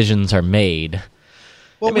these decisions are made.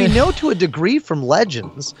 Well, we know to a degree from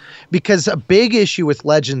Legends, because a big issue with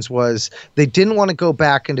Legends was they didn't want to go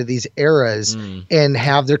back into these eras and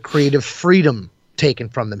have their creative freedom taken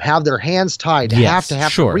from them, have their hands tied, have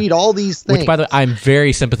to read all these things. Which, by the way, I'm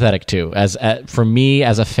very sympathetic to. For me,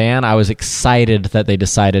 as a fan, I was excited that they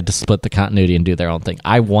decided to split the continuity and do their own thing.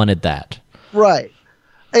 I wanted that. Right.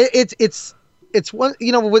 It's one,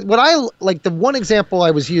 what I like, the one example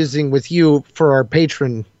I was using with you for our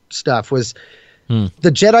patron stuff was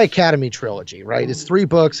the Jedi Academy trilogy, right? It's 3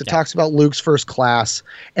 books. It talks about Luke's first class,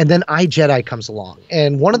 and then iJedi comes along.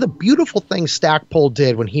 And one of the beautiful things Stackpole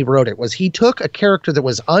did when he wrote it was he took a character that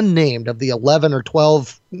was unnamed of the 11 or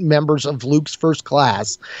 12 members of Luke's first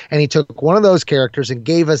class, and he took one of those characters and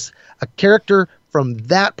gave us a character from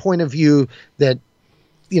that point of view that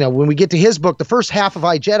when we get to his book, the first half of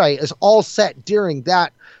iJedi is all set during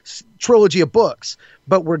that trilogy of books.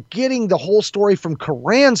 But we're getting the whole story from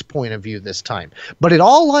Karan's point of view this time. But it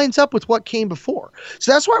all lines up with what came before.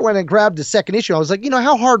 So that's why when I grabbed the second issue, I was like,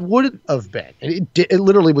 how hard would it have been? And it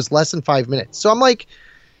literally was less than 5 minutes. So I'm like,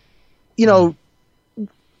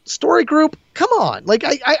 story group, come on. Like,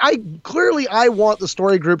 I clearly want the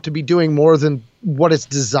story group to be doing more than what it's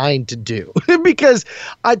designed to do. Because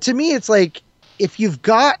to me, it's like, if you've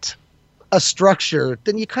got a structure,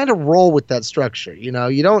 then you kind of roll with that structure. You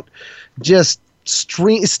don't just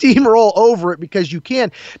steamroll over it because you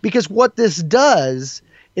can. Because what this does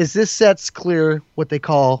is this sets clear what they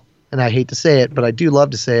call, and I hate to say it, but I do love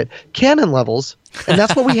to say it, canon levels. And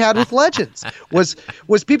that's what we had with Legends was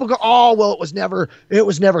people go, oh, well, it was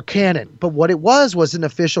never canon. But what it was an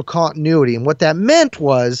official continuity. And what that meant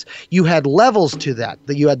was you had levels to that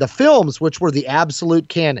you had the films, which were the absolute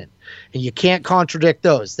canon. And you can't contradict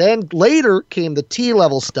those. Then later came the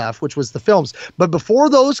T-level stuff, which was the films. But before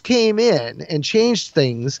those came in and changed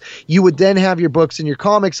things, you would then have your books and your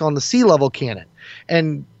comics on the C-level canon.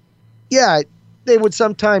 And yeah, they would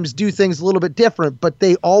sometimes do things a little bit different, but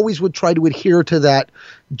they always would try to adhere to that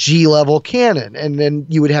G-level canon. And then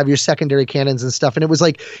you would have your secondary canons and stuff. And it was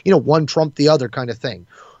like, one trumped the other kind of thing.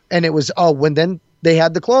 And it was, when then they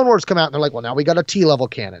had the Clone Wars come out, and they're like, well, now we got a T-level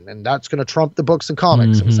canon, and that's going to trump the books and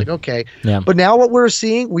comics. Mm-hmm. It was like, okay. Yeah. But now what we're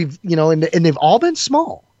seeing, we've, and they've all been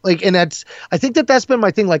small. Like, and I think that's been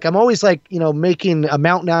my thing. Like, I'm always like, making a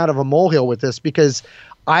mountain out of a molehill with this, because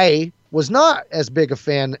I was not as big a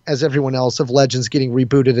fan as everyone else of Legends getting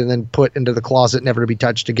rebooted and then put into the closet, never to be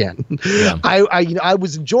touched again. Yeah. I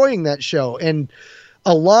was enjoying that show, and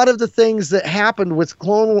a lot of the things that happened with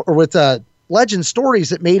Legend stories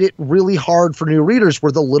that made it really hard for new readers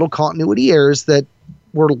were the little continuity errors that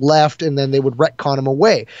were left, and then they would retcon them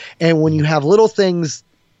away. And when you have little things,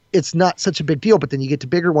 it's not such a big deal, but then you get to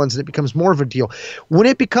bigger ones and it becomes more of a deal. When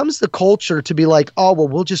it becomes the culture to be like, oh, well,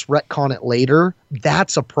 we'll just retcon it later,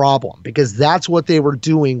 that's a problem, because that's what they were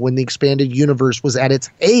doing when the expanded universe was at its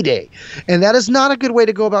heyday. And that is not a good way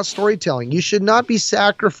to go about storytelling. You should not be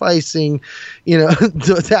sacrificing,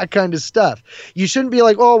 that kind of stuff. You shouldn't be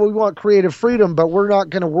like, oh, we want creative freedom, but we're not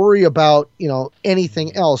going to worry about,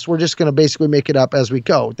 anything else. We're just going to basically make it up as we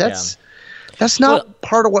go. That's not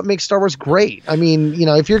part of what makes Star Wars great. I mean,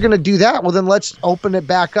 if you're going to do that, well, then let's open it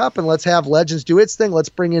back up and let's have Legends do its thing. Let's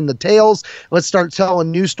bring in the tales. Let's start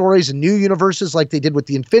telling new stories and new universes like they did with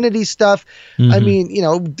the Infinity stuff. Mm-hmm. I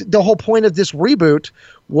mean, the whole point of this reboot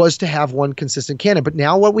was to have one consistent canon. But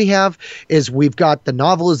now what we have is we've got the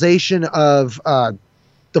novelization of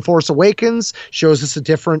The Force Awakens, shows us a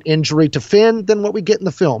different injury to Finn than what we get in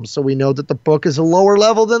the film. So we know that the book is a lower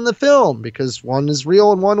level than the film because one is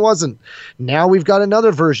real and one wasn't. Now we've got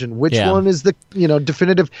another version. Which one is the,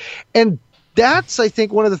 definitive? And that's, I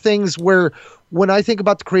think, one of the things where when I think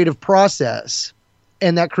about the creative process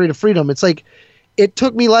and that creative freedom, it's like it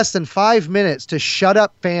took me less than 5 minutes to shut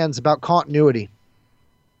up fans about continuity.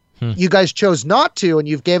 You guys chose not to, and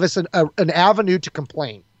you've gave us an avenue to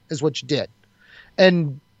complain is what you did.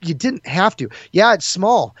 And you didn't have to. Yeah, it's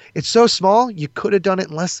small. It's so small, you could have done it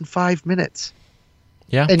in less than 5 minutes.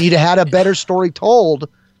 Yeah. And you'd have had a better story told.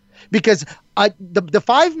 Because the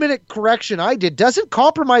 5 minute correction I did doesn't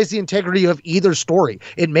compromise the integrity of either story.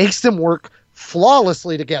 It makes them work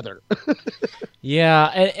flawlessly together. Yeah,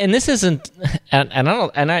 and this isn't, and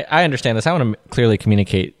I understand this. I want to clearly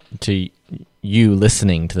communicate to you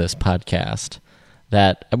listening to this podcast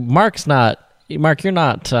that Mark, you're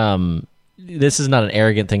not. This is not an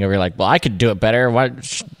arrogant thing where you're like, well, I could do it better. Why?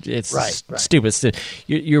 It's right. Stupid.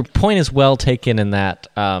 Your point is well taken in that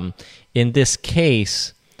in this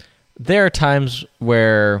case, there are times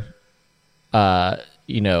where, due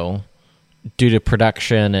to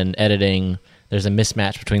production and editing, there's a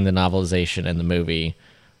mismatch between the novelization and the movie.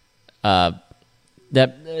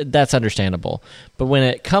 That's understandable. But when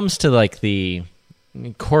it comes to like the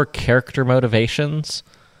core character motivations,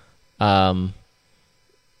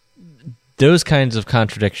 those kinds of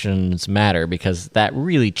contradictions matter because that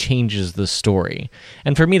really changes the story.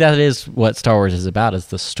 And for me, that is what Star Wars is about, is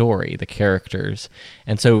the story, the characters.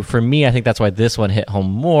 And so for me, I think that's why this one hit home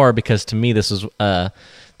more, because to me, this is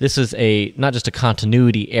a not just a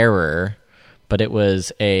continuity error, but it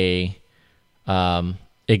was a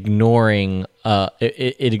ignoring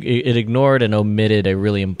it ignored and omitted a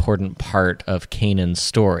really important part of Kanan's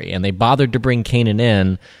story. And they bothered to bring Kanan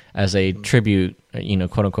in as a tribute,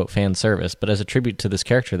 quote unquote fan service, but as a tribute to this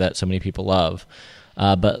character that so many people love,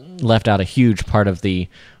 but left out a huge part of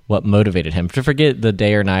what motivated him. To forget the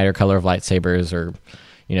day or night or color of lightsabers or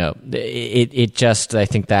it just, I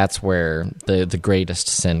think that's where the greatest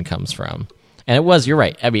sin comes from. And it was, you're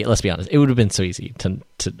right. I mean, let's be honest, it would have been so easy to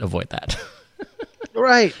avoid that.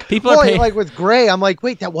 Right. People are paying, like with Gray, I'm like,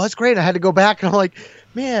 wait, that was great. I had to go back and I'm like,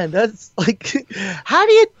 man, that's like, how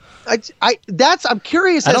do you, I'm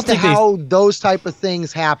curious as to how those type of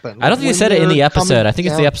things happen. I don't think they said it in the episode. I think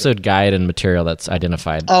it's the episode guide and material that's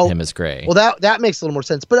identified him as Gray. Well, that makes a little more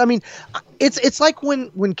sense. But I mean, it's like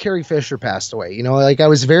when Carrie Fisher passed away. Like I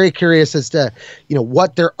was very curious as to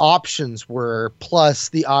what their options were, plus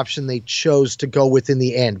the option they chose to go with in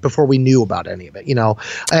the end before we knew about any of it.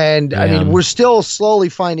 And I mean, we're still slowly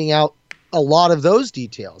finding out a lot of those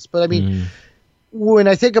details. But I mean. When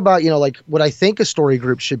I think about, like what I think a story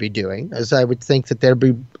group should be doing, is I would think that there'd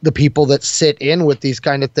be the people that sit in with these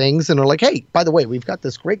kind of things and are like, hey, by the way, we've got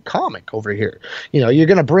this great comic over here. You're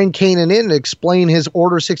going to bring Kanan in and explain his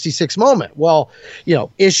Order 66 moment. Well,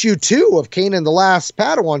 issue 2 of Kanan the Last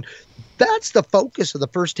Padawan, that's the focus of the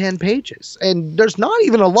first 10 pages. And there's not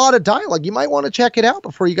even a lot of dialogue. You might want to check it out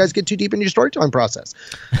before you guys get too deep in your storytelling process.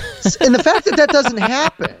 And the fact that doesn't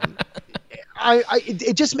happen...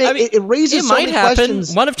 it just makes it raises so many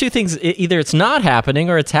questions. One of two things: either it's not happening,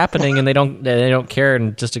 or it's happening, and they don't care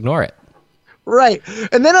and just ignore it. Right,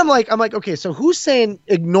 and then I'm like, okay, so who's saying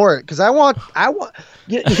ignore it? Because I want.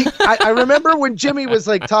 I remember when Jimmy was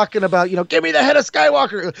like talking about, give me the head of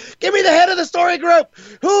Skywalker, give me the head of the story group.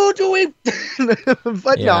 Who do we?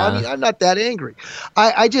 But no, I mean, I'm not that angry.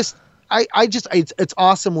 It's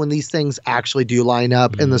awesome when these things actually do line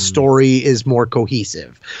up and the story is more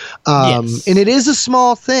cohesive. And it is a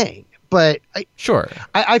small thing, but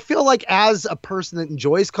I feel like as a person that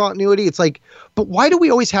enjoys continuity, it's like, but why do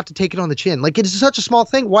we always have to take it on the chin? Like, it is such a small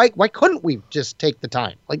thing. Why couldn't we just take the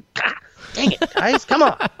time? Like, God, dang it, guys, come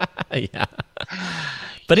on. Yeah.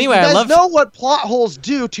 But anyway, you guys know what plot holes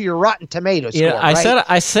do to your Rotten Tomatoes score, right?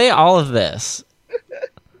 I say all of this.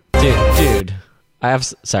 Dude. I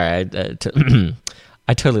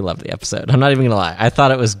totally loved the episode. I'm not even gonna lie. I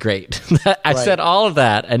thought it was great. I said all of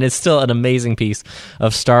that, and it's still an amazing piece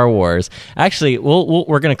of Star Wars. Actually,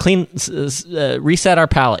 we're gonna reset our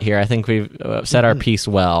palette here. I think we've set our piece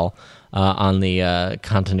well on the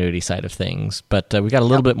continuity side of things, but we got a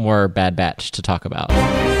little bit more Bad Batch to talk about.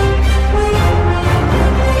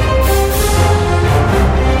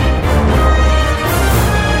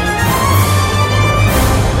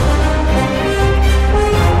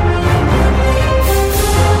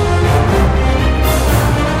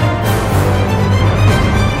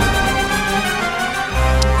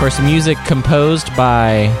 Of course, music composed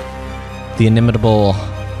by the inimitable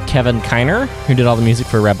Kevin Kiner, who did all the music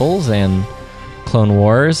for Rebels and Clone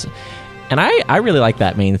Wars. And I really like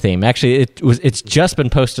that main theme. Actually, it's just been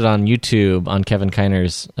posted on YouTube, on Kevin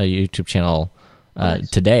Kiner's YouTube channel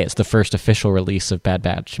today. It's the first official release of Bad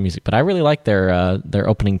Batch music. But I really like their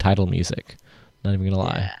opening title music. Not even going to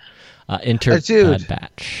lie. Enter Bad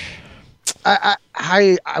Batch.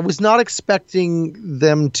 I was not expecting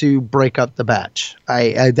them to break up the batch.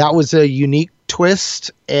 That was a unique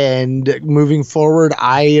twist, and moving forward,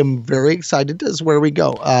 I am very excited as where we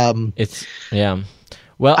go.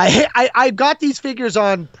 Well, I got these figures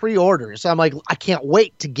on pre-order, so I'm like, I can't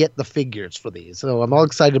wait to get the figures for these. So I'm all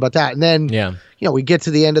excited about that. And then, we get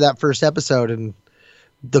to the end of that first episode, and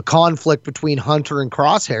the conflict between Hunter and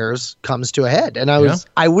Crosshairs comes to a head, and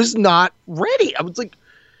I was not ready. I was like,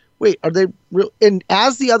 wait, are they real? And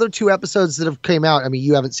as the other 2 episodes that have came out, I mean,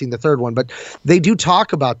 you haven't seen the third one, but they do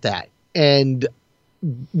talk about that. And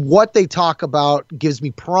what they talk about gives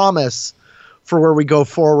me promise for where we go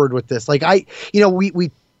forward with this. Like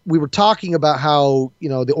we were talking about how,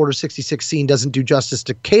 the Order 66 scene doesn't do justice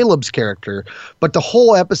to Caleb's character, but the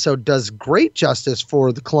whole episode does great justice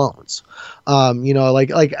for the clones.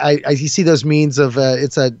 You see those memes of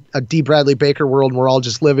it's a D. Bradley Baker world and we're all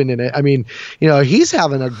just living in it. I mean, he's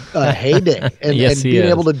having a heyday and, yes, and being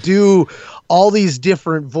able to do all these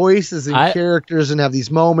different voices and characters and have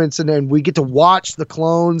these moments, and then we get to watch the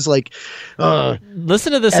clones listen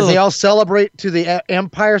to this as they all celebrate to the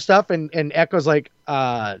Empire stuff, and Echo's like,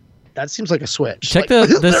 that seems like a switch. Check out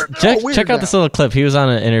this little clip. He was on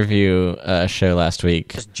an interview show last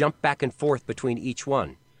week. Just jump back and forth between each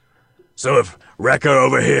one. So if Wrecker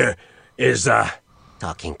over here is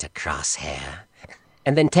talking to Crosshair,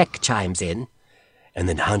 and then Tech chimes in, and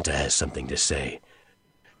then Hunter has something to say,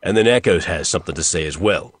 and then Echoes has something to say as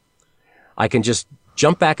well, I can just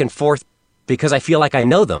jump back and forth because I feel like I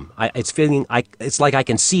know them. It's like I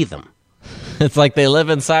can see them. It's like they live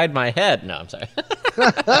inside my head. No, I'm sorry.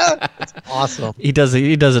 That's awesome. He does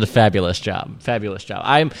a fabulous job. Fabulous job.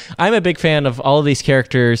 I'm a big fan of all of these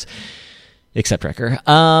characters, except Wrecker.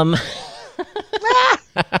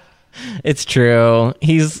 It's true.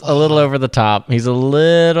 He's a little over the top. He's a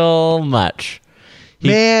little much.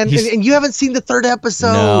 And you haven't seen the third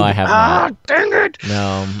episode. No, I haven't. Ah, dang it.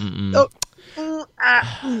 No.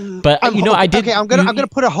 But I did. Okay, I'm gonna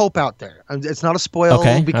put a hope out there. It's not a spoil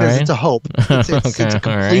because it's a hope. It's a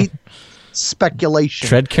complete speculation.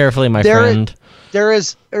 Tread carefully, my friend. There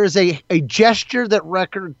is a gesture that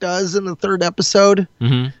Wrecker does in the third episode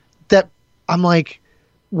that I'm like,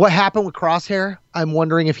 what happened with Crosshair? I'm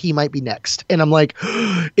wondering if he might be next. And I'm like,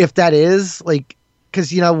 if that is like,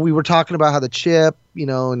 because we were talking about how the chip,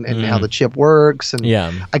 and how the chip works, and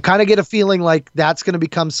I kind of get a feeling like that's going to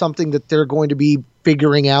become something that they're going to be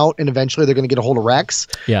figuring out, and eventually they're going to get a hold of Rex.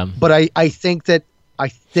 Yeah. But I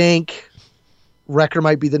think Wrecker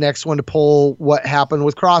might be the next one to pull what happened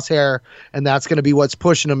with Crosshair, and that's going to be what's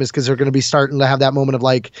pushing them, is because they're going to be starting to have that moment of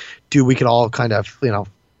like, dude, we could all kind of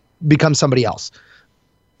become somebody else.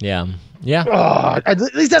 Yeah. At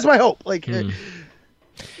least that's my hope. Like.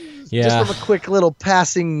 Just from a quick little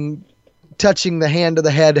passing, touching the hand to the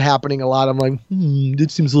head happening a lot, I'm like, it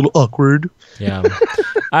seems a little awkward. Yeah.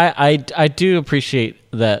 I do appreciate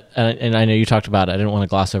that, and I know you talked about it. I didn't want to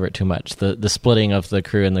gloss over it too much. The splitting of the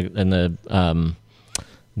crew and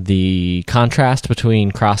the contrast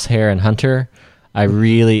between Crosshair and Hunter. I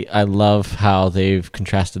love how they've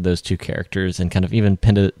contrasted those two characters and kind of even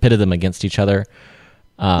pitted them against each other.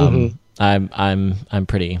 I'm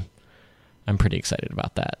pretty excited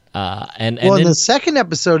about that. And the second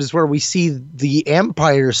episode is where we see the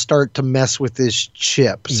Empire start to mess with this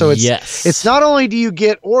chip. So it's not only do you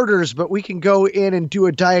get orders, but we can go in and do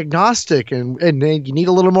a diagnostic, and you need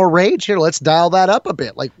a little more rage here. Let's dial that up a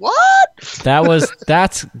bit. Like, what?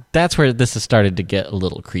 That's where this has started to get a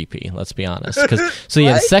little creepy. Let's be honest.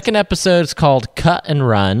 The second episode is called Cut and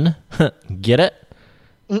Run. Get it?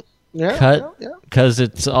 Because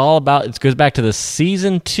it's all about, it goes back to the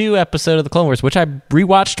season 2 episode of the Clone Wars, which I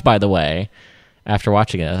rewatched, by the way, after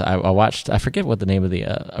watching it. I forget what the name of the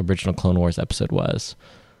original Clone Wars episode was,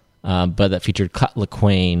 but that featured Cut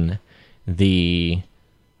Lawquane, the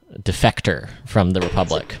defector from the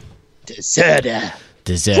Republic. Deserter.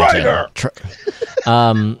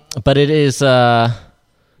 But it is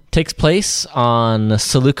takes place on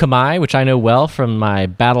Seleucami, which I know well from my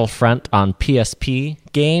Battlefront on PSP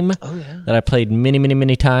game that I played many, many,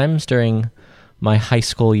 many times during my high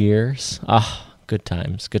school years. Good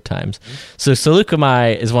times. So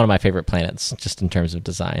Seleucami is one of my favorite planets, just in terms of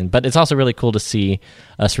design. But it's also really cool to see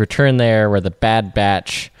us return there, where the Bad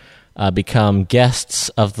Batch become guests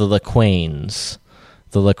of the Lawquanes.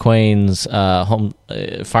 The Lawquanes' home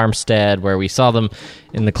farmstead, where we saw them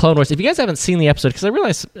in the Clone Wars. If you guys haven't seen the episode, because I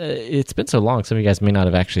realize it's been so long, some of you guys may not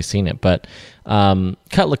have actually seen it, but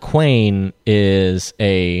Cut Lawquane is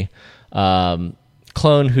a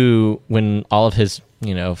clone who, when all of his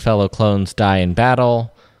fellow clones die in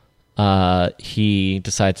battle, he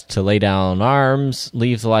decides to lay down arms,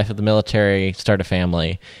 leave the life of the military, start a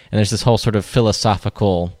family, and there's this whole sort of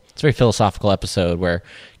philosophical. It's a very philosophical episode where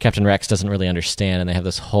Captain Rex doesn't really understand, and they have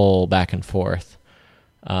this whole back and forth.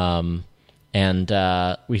 We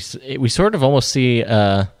sort of almost see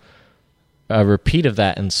a repeat of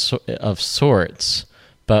that of sorts,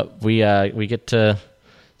 but we get to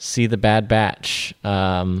see the Bad Batch.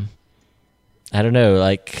 I don't know,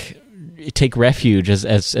 like take refuge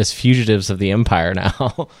as fugitives of the Empire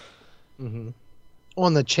now.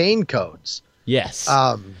 On the chain codes, yes.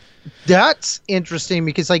 That's interesting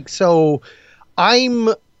because, I'm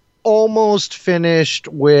almost finished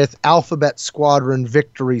with Alphabet Squadron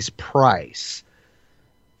Victory's Price.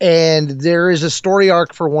 And there is a story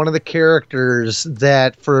arc for one of the characters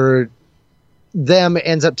that, for them,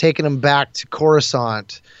 ends up taking them back to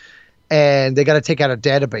Coruscant. And they got to take out a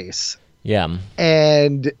database. Yeah.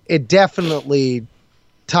 And it definitely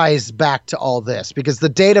ties back to all this, because the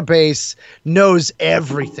database knows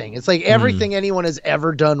everything. It's like everything anyone has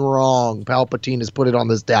ever done wrong, Palpatine has put it on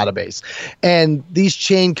this database. And these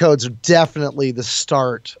chain codes are definitely the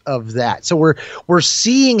start of that. So we're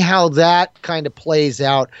seeing how that kind of plays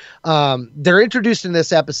out. They're introduced in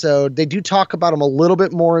this episode. They do talk about them a little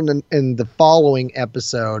bit more in the following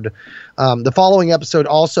episode. The following episode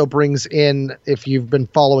also brings in, if you've been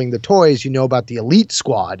following the toys, about the Elite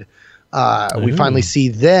Squad. We finally see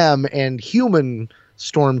them and human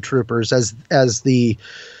stormtroopers as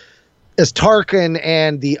Tarkin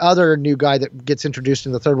and the other new guy that gets introduced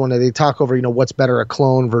in the third one. They talk over, what's better, a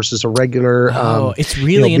clone versus a regular. It's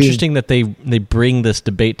really interesting that they bring this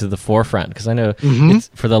debate to the forefront, because I know it's,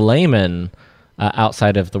 for the layman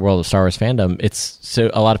outside of the world of Star Wars fandom, it's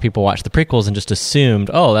so a lot of people watch the prequels and just assumed,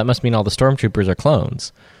 that must mean all the stormtroopers are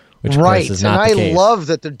clones. which of course is not the case. And I love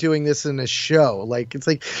that they're doing this in a show. Like, it's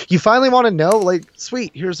like you finally want to know, like,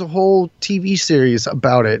 sweet, here's a whole TV series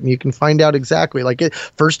about it, and you can find out exactly. Like,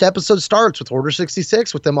 first episode starts with Order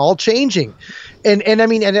 66 with them all changing, and I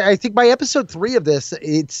mean, and I think by episode 3 of this,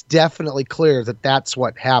 it's definitely clear that that's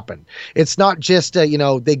what happened. It's not just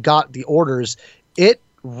they got the orders; it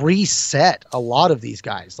reset a lot of these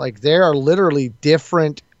guys. Like, they are literally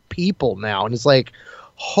different people now, and it's like,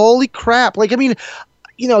 holy crap! Like, I mean,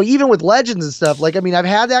 even with Legends and stuff, like, I mean, I've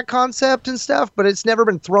had that concept and stuff, but it's never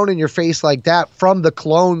been thrown in your face like that from the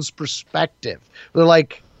clones' perspective. They're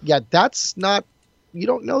like, yeah, that's not, you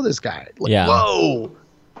don't know this guy. Like, whoa.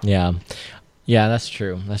 Yeah. Yeah, that's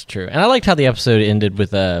true. That's true. And I liked how the episode ended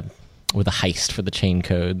with a heist for the chain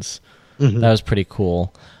codes. Mm-hmm. That was pretty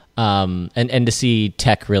cool. And to see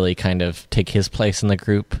Tech really kind of take his place in the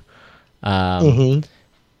group. And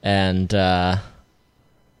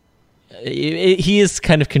he is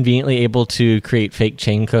kind of conveniently able to create fake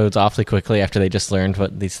chain codes awfully quickly after they just learned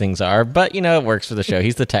what these things are. But, it works for the show.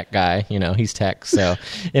 He's the tech guy. He's tech, so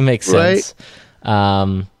it makes sense.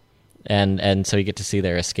 And so you get to see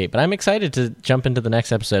their escape. But I'm excited to jump into the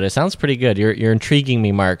next episode. It sounds pretty good. You're intriguing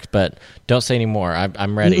me, Mark, but don't say any more.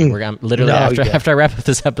 I'm ready. I'm literally after I wrap up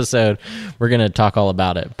this episode, we're going to talk all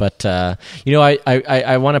about it. But I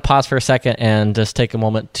want to pause for a second and just take a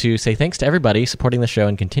moment to say thanks to everybody supporting the show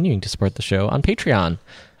and continuing to support the show on Patreon.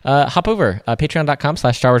 Hop over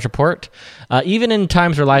patreon.com/Star Wars Report. Even in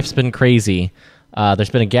times where life's been crazy, there's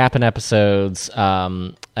been a gap in episodes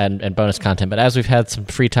and bonus content, but as we've had some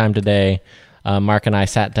free time today, Mark and I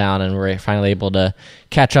sat down and we're finally able to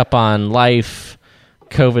catch up on life,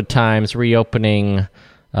 COVID times, reopening,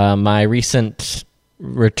 my recent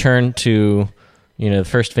return to, the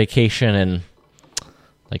first vacation in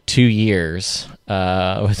like 2 years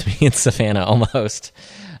with me and Savannah almost.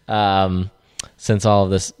 Since all of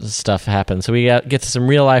this stuff happened. So we get to some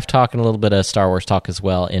real-life talk and a little bit of Star Wars talk as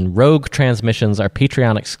well in Rogue Transmissions, our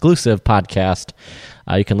Patreon-exclusive podcast.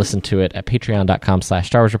 You can listen to it at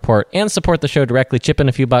patreon.com/Star Wars Report and support the show directly. Chip in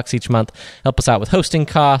a few bucks each month. Help us out with hosting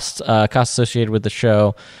costs, costs associated with the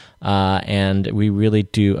show, and we really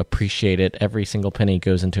do appreciate it. Every single penny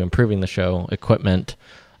goes into improving the show, equipment,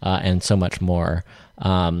 and so much more.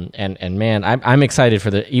 And man, I'm excited for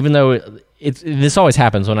even though this always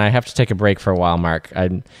happens when I have to take a break for a while, Mark.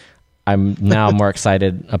 I'm now more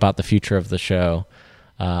excited about the future of the show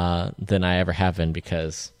than I ever have been,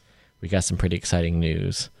 because we got some pretty exciting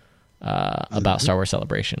news about Star Wars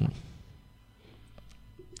Celebration.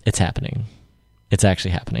 It's happening. It's actually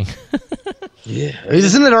happening. Yeah.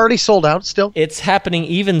 Isn't it already sold out still? It's happening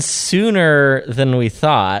even sooner than we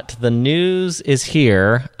thought. The news is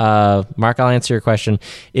here. Mark, I'll answer your question.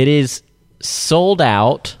 It is sold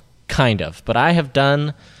out, kind of, but I have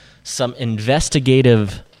done some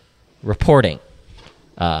investigative reporting,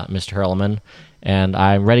 Mr. Hurlman, and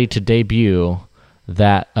I'm ready to debut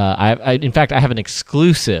that. In fact, I have an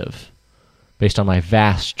exclusive based on my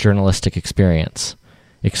vast journalistic experience.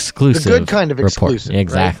 Exclusive, the good kind of report. Exclusive,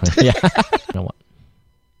 exactly. Right? Yeah. You know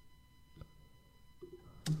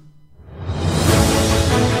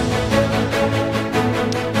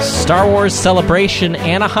what? Star Wars Celebration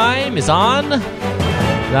Anaheim is on.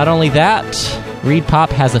 Not only that,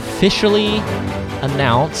 ReedPop has officially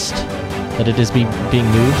announced that it is being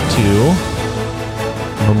moved to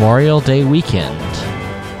Memorial Day weekend,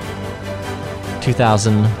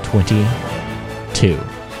 2022.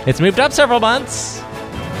 It's moved up several months,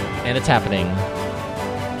 and it's happening.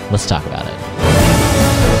 Let's talk about it.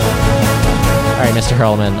 All right, Mr.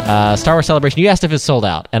 Hurlman, Star Wars Celebration, you asked if it's sold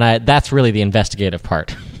out, and that's really the investigative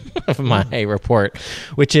part of my report,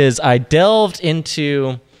 which is I delved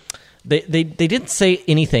into... They didn't say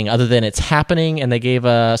anything other than it's happening, and they gave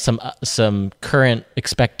some current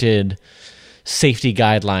expected safety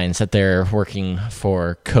guidelines that they're working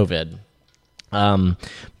for COVID.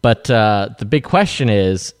 But the big question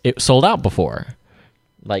is, it sold out before,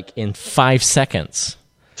 like in 5 seconds.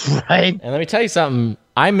 Right. And let me tell you something.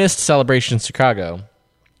 I missed Celebration Chicago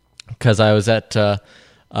because I was at a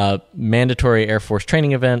mandatory Air Force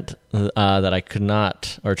training event that I could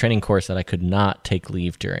not, or training course that I could not take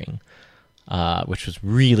leave during, which was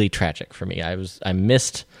really tragic for me. I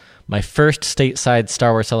missed my first stateside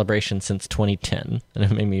Star Wars Celebration since 2010, and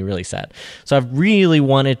it made me really sad. So I've really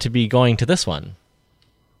wanted to be going to this one.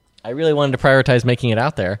 I really wanted to prioritize making it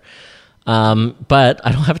out there, but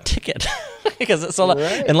I don't have a ticket because it's sold out.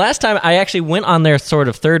 Right. And last time I actually went on their sort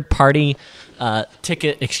of third-party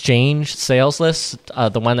ticket exchange sales list,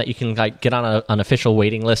 the one that you can get on an official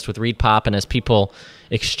waiting list with ReedPop, and as people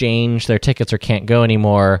exchange their tickets or can't go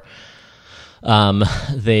anymore,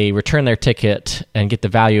 they return their ticket and get the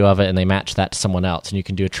value of it, and they match that to someone else. And you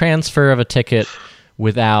can do a transfer of a ticket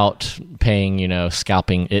without paying,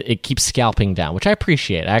 scalping. It keeps scalping down, which I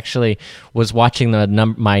appreciate. I actually was watching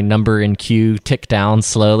my number in queue tick down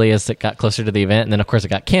slowly as it got closer to the event, and then of course it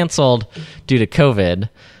got canceled due to COVID.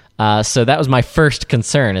 So that was my first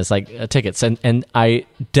concern, is like tickets. And I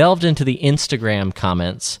delved into the Instagram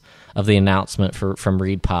comments of the announcement from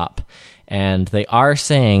ReedPop, and they are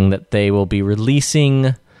saying that they will be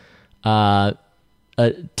releasing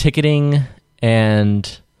ticketing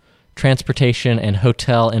and transportation and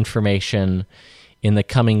hotel information in the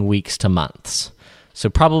coming weeks to months. So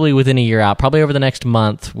probably within a year out, probably over the next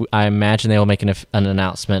month, I imagine they will make an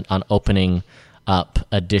announcement on opening up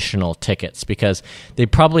additional tickets, because they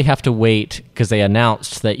probably have to wait, because they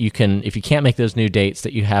announced that if you can't make those new dates,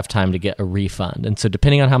 that you have time to get a refund. And so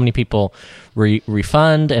depending on how many people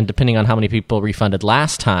refund, and depending on how many people refunded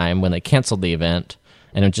last time when they canceled the event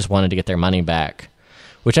and just wanted to get their money back,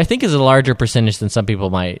 which I think is a larger percentage than some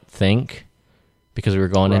people might think, because we were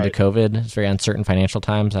going into COVID. It's very uncertain financial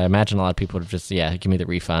times. I imagine a lot of people would just, give me the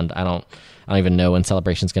refund. I don't even know when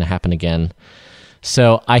Celebration's going to happen again.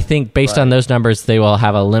 So I think based on those numbers, they will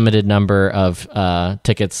have a limited number of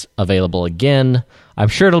tickets available again. I'm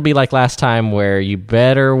sure it'll be like last time, where you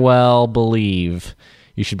better well believe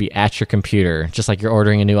you should be at your computer, just like you're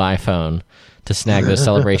ordering a new iPhone, to snag those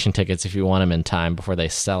Celebration tickets if you want them in time before they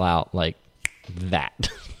sell out like that.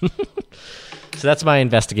 So that's my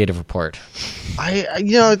investigative report.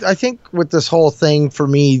 I think with this whole thing, for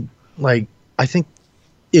me, like, I think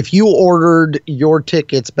if you ordered your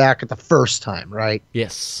tickets back at the first time, right?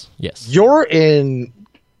 Yes. You're in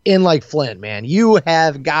like Flynn, man. You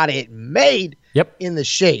have got it made. Yep. In the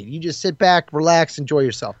shade. You just sit back, relax, enjoy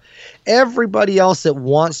yourself. Everybody else that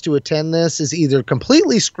wants to attend this is either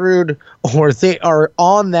completely screwed, or they are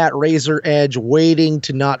on that razor edge waiting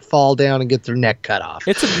to not fall down and get their neck cut off.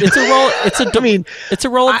 It's a roll. It's a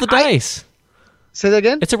roll of the dice. Say that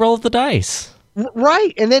again? It's a roll of the dice.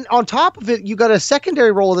 Right. And then on top of it, you got a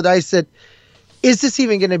secondary roll of the dice that, is this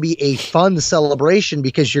even going to be a fun celebration?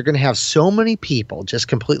 Because you're going to have so many people just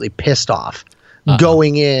completely pissed off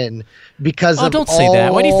going in because of don't say all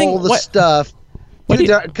that. What do you think? The stuff.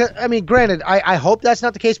 I mean, granted, I hope that's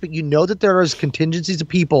not the case, but you know that there is contingencies of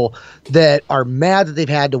people that are mad that they've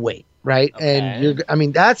had to wait, right? Okay.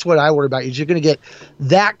 And that's what I worry about. Is you're going to get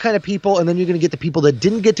that kind of people, and then you're going to get the people that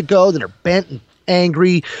didn't get to go, that are bent and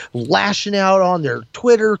angry, lashing out on their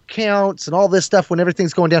Twitter accounts and all this stuff when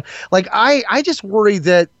everything's going down. Like, I just worry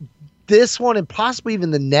that this one, and possibly even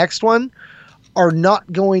the next one, are not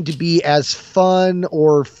going to be as fun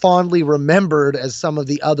or fondly remembered as some of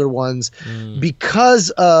the other ones because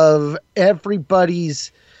of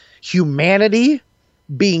everybody's humanity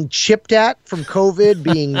being chipped at from COVID,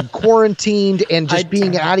 being quarantined, and just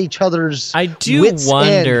being at each other's wits'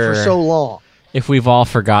 end for so long. If we've all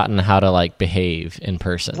forgotten how to behave in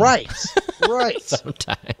person. Right.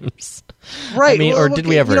 Sometimes. Right. Or did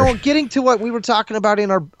we ever? Getting to what we were talking about in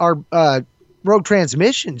our Rogue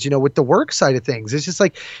Transmissions, with the work side of things. It's just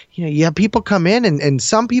like, you have people come in and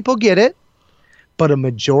some people get it, but a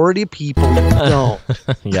majority of people don't.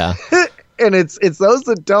 Yeah. And it's those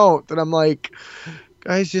that don't that I'm like,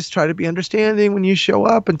 guys, just try to be understanding when you show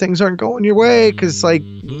up and things aren't going your way. Because,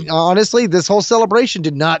 honestly, this whole celebration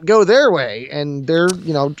did not go their way. And they're,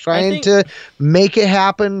 trying to make it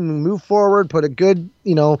happen, move forward, put a good,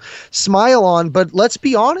 smile on. But let's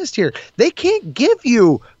be honest here. They can't give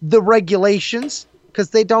you the regulations because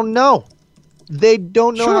they don't know. They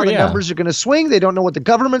don't know how the numbers are going to swing. They don't know what the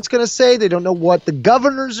government's going to say. They don't know what the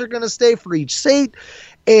governors are going to say for each state.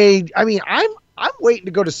 And, I'm waiting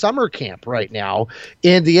to go to summer camp right now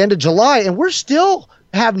in the end of July, and we're still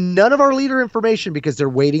have none of our leader information because they're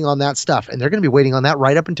waiting on that stuff, and they're going to be waiting on that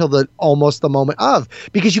right up until almost the moment of,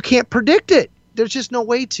 because you can't predict it. There's just no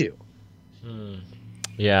way to.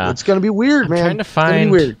 Yeah, it's going to be weird, man. Trying to find,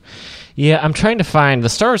 weird. Yeah, I'm trying to find the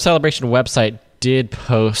Star Wars Celebration website did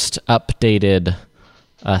post updated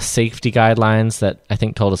safety guidelines that I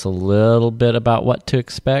think told us a little bit about what to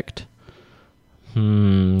expect.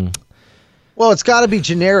 Well, it's got to be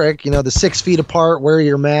generic, the 6 feet apart, wear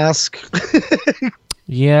your mask.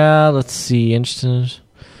 Yeah, let's see. Interested.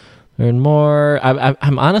 Learn more.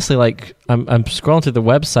 I'm honestly I'm scrolling through the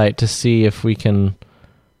website to see if we can.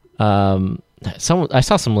 I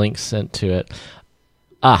saw some links sent to it.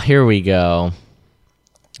 Here we go.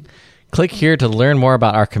 Click here to learn more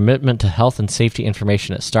about our commitment to health and safety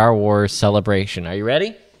information at Star Wars Celebration. Are you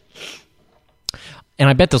ready? And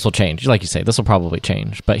I bet this will change. Like you say, this will probably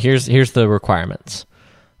change. But here's the requirements.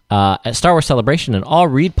 At Star Wars Celebration and all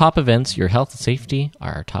ReedPop events, your health and safety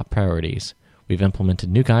are our top priorities. We've implemented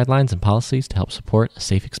new guidelines and policies to help support a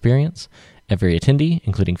safe experience. Every attendee,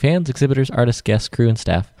 including fans, exhibitors, artists, guests, crew, and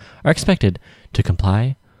staff, are expected to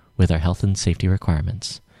comply with our health and safety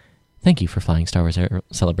requirements. Thank you for flying Star Wars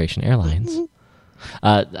Celebration Airlines.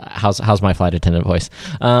 How's my flight attendant voice?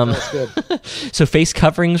 That's good. So face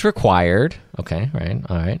coverings required. Okay, right,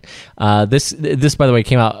 all right. This by the way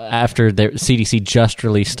came out after the CDC just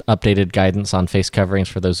released updated guidance on face coverings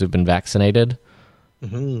for those who've been vaccinated.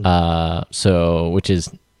 So which is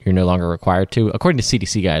you're no longer required to, according to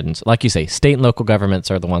CDC guidance. Like you say, state and local governments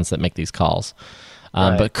are the ones that make these calls.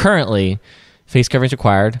 Right. But currently, face coverings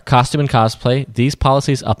required. Costume and cosplay. These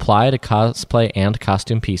policies apply to cosplay and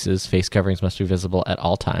costume pieces. Face coverings must be visible at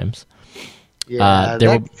all times.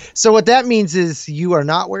 Yeah. So what that means is you are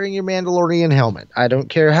not wearing your Mandalorian helmet. I don't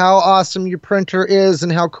care how awesome your printer is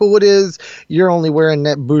and how cool it is. You're only wearing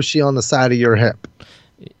that bushi on the side of your hip.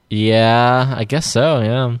 Yeah, I guess so.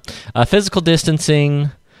 Yeah. Physical distancing.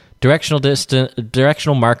 Directional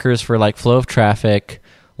markers for like flow of traffic,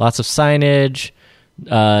 lots of signage,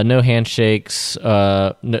 no handshakes,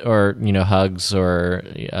 or hugs or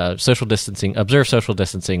social distancing. Observe social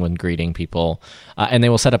distancing when greeting people, and they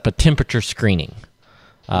will set up a temperature screening.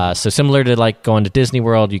 So similar to like going to Disney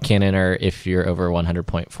World, you can't enter if you're over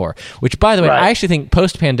 100.4. Which, by the way, I actually think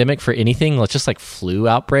post-pandemic for anything, let's just like flu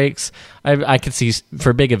outbreaks, I could see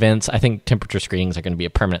for big events. I think temperature screenings are going to be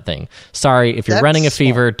a permanent thing. Sorry, if you're running a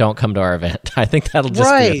fever, don't come to our event. I think that'll just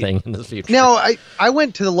be a thing in the future. Now, I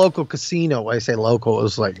went to the local casino. When I say local, it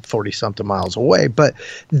was like 40-something miles away. But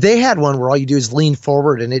they had one where all you do is lean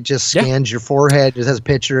forward and it just scans your forehead. It has a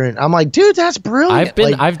picture. And I'm like, dude, that's brilliant.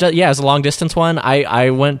 I've done, as a long distance one.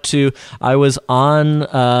 I was on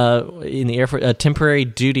in the Air Force a temporary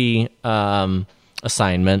duty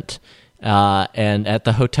assignment, and at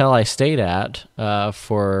the hotel I stayed at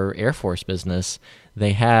for Air Force business,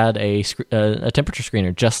 they had a temperature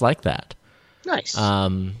screener just like that. Nice.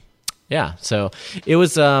 Yeah. So it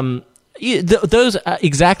was those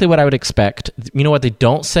exactly what I would expect. You know what they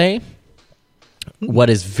don't say?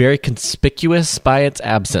 What is very conspicuous by its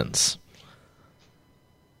absence.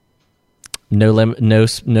 No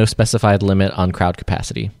specified limit on crowd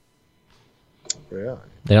capacity. Yeah.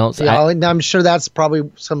 They don't. I'm sure that's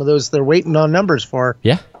probably some of those they're waiting on numbers for.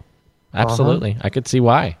 Yeah, absolutely. I could see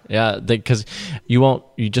why. Yeah, because you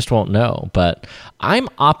just won't know. But I'm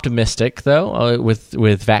optimistic though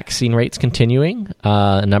with vaccine rates continuing,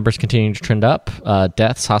 numbers continuing to trend up,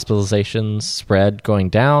 deaths, hospitalizations, spread going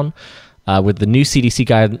down. With the new CDC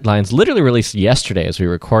guidelines literally released yesterday as we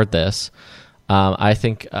record this. I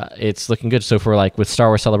think it's looking good. So for like with Star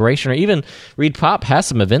Wars Celebration, or even Reed Pop has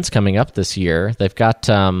some events coming up this year. They've got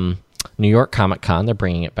New York Comic Con. They're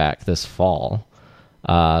bringing it back this fall.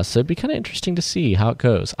 So it'd be kind of interesting to see how it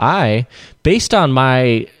goes. Based on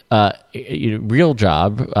my real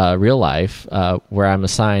job, real life, where I'm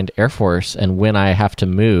assigned Air Force, and when I have to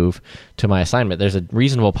move to my assignment, there's a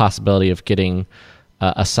reasonable possibility of getting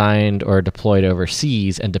assigned or deployed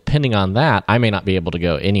overseas, and depending on that, I may not be able to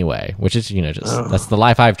go anyway, which is, that's the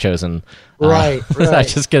life I've chosen. Right. I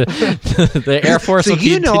just get the Air Force. So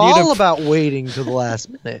will all about waiting to the last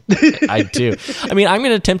minute. I do. I mean, I'm going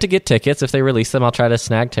to attempt to get tickets. If they release them, I'll try to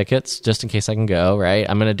snag tickets just in case I can go, right?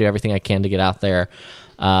 I'm going to do everything I can to get out there.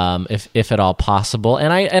 If at all possible.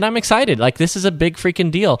 And I'm excited. Like, this is a big freaking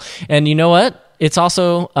deal. And you know what? It's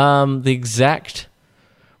also, the exact,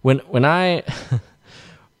 when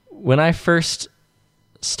I first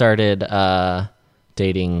started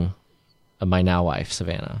dating my now wife,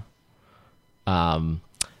 Savannah,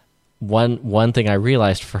 one thing I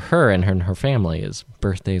realized for her and her family is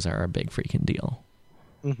birthdays are a big freaking deal.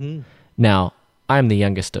 Mm-hmm. Now, I'm the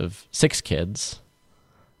youngest of 6 kids.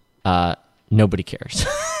 Nobody cares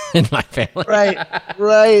in my family.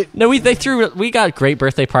 Right. No, we got great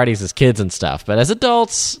birthday parties as kids and stuff, but as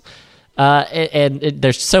adults...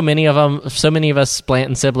 there's so many of them, so many of us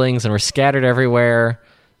Blanton siblings, and we're scattered everywhere.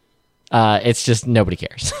 It's just nobody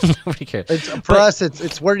cares. Nobody cares. For us,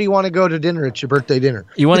 it's where do you want to go to dinner? It's your birthday dinner.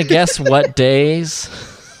 You want to guess what days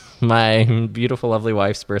my beautiful, lovely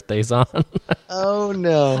wife's birthday's on? Oh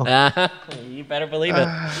no! You better believe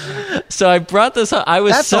it. So I brought this up.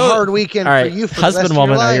 That's a hard weekend for you. For husband the rest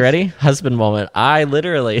moment. Of your life. Are you ready? Husband moment. I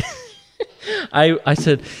literally, I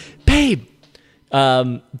said, babe.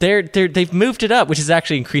 They've moved it up, which is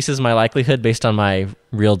actually increases my likelihood based on my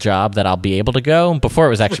real job that I'll be able to go. Before, it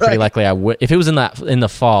was actually pretty likely I would. If it was in the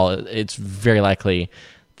fall, it's very likely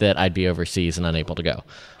that I'd be overseas and unable to go.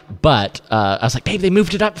 But I was like, babe, they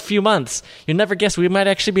moved it up a few months. You'll never guess, we might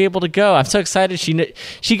actually be able to go. I'm so excited.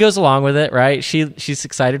 She goes along with it, right? She's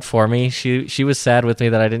excited for me. She was sad with me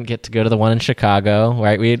that I didn't get to go to the one in Chicago,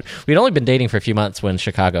 right? We'd only been dating for a few months when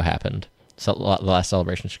Chicago happened, so the last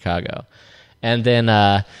Celebration in Chicago. And then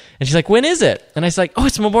and she's like, when is it? And I was like, oh,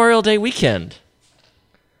 it's Memorial Day weekend.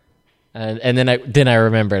 And then I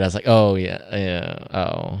remembered. I was like, oh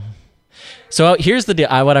yeah. So here's the deal.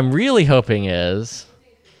 What I'm really hoping is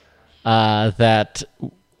that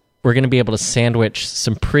we're going to be able to sandwich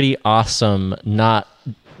some pretty awesome, not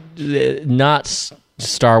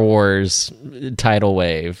Star Wars tidal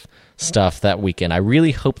wave stuff that weekend. I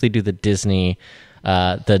really hope they do the Disney,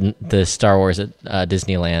 the Star Wars at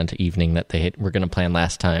Disneyland evening that they were going to plan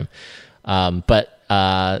last time. But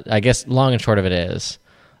I guess long and short of it is,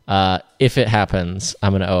 if it happens,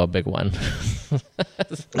 I'm going to owe a big one.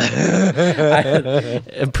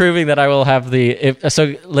 Proving that I will have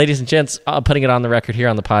so ladies and gents, putting it on the record here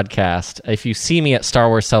on the podcast, if you see me at Star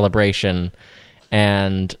Wars Celebration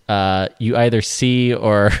and you either see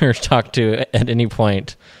or talk to at any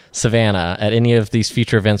point Savannah at any of these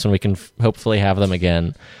future events when we can hopefully have them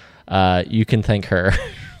again, you can thank her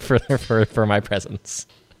for my presence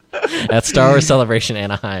at Star Wars Celebration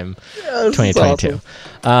Anaheim 2022.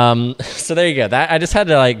 Awesome. So there you go. That I just had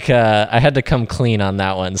to I had to come clean on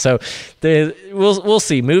that one. So we'll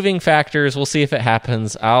see. Moving factors. We'll see if it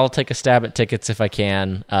happens. I'll take a stab at tickets if I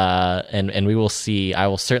can, and we will see. I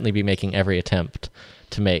will certainly be making every attempt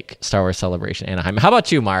to make Star Wars Celebration Anaheim. How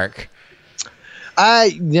about you, Mark?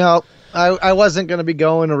 I wasn't going to be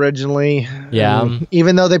going originally. Yeah.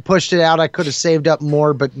 Even though they pushed it out, I could have saved up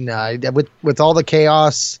more, but no, with all the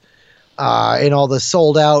chaos and all the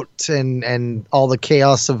sold out and all the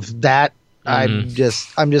chaos of that, I'm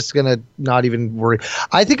just going to not even worry.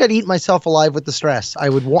 I think I'd eat myself alive with the stress. I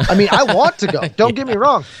want to go. Don't get me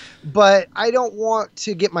wrong, but I don't want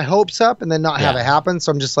to get my hopes up and then not have it happen.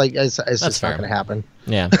 So I'm just like, it's just not going to happen.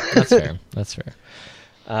 Yeah, that's fair. That's fair.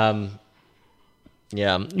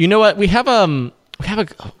 Yeah, you know what? My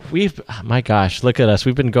gosh, look at us.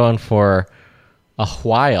 We've been going for a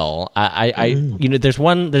while.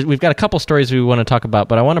 We've got a couple stories we want to talk about,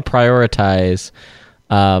 but I want to prioritize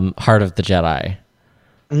Heart of the Jedi.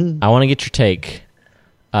 I want to get your take,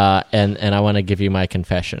 and I want to give you my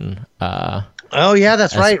confession. Oh yeah,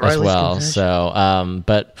 that's right. As well. So,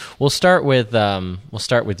 but we'll start with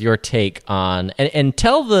your take on and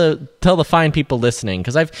tell the fine people listening,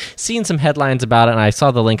 because I've seen some headlines about it and I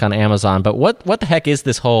saw the link on Amazon. But what the heck is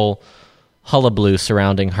this whole hullabaloo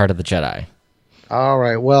surrounding Heart of the Jedi? All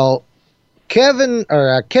right. Well,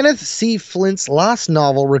 Kenneth C. Flint's last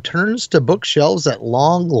novel returns to bookshelves at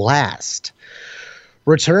long last.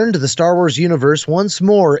 Return to the Star Wars universe once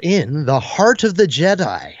more in The Heart of the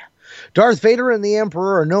Jedi. Darth Vader and the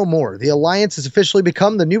Emperor are no more. The Alliance has officially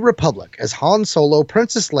become the New Republic, as Han Solo,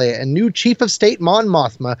 Princess Leia, and new Chief of State Mon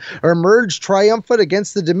Mothma emerge triumphant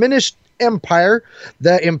against the diminished Empire.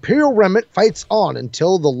 The Imperial remnant fights on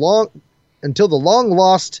until the long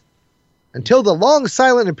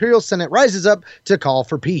silent Imperial Senate rises up to call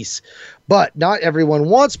for peace. But not everyone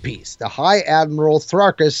wants peace. The High Admiral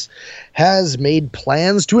Thrarkus has made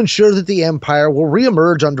plans to ensure that the Empire will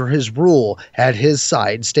reemerge under his rule. At his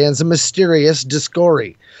side stands a mysterious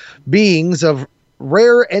Discori, beings of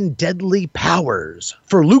rare and deadly powers.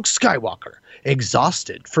 For Luke Skywalker,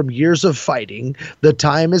 exhausted from years of fighting, the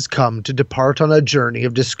time has come to depart on a journey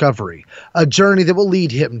of discovery, a journey that will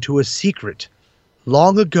lead him to a secret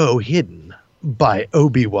long ago hidden by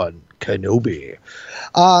Obi-Wan Kenobi.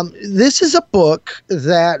 This is a book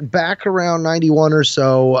that back around 91 or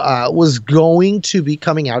so was going to be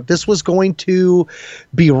coming out. This was going to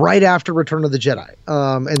be right after Return of the Jedi.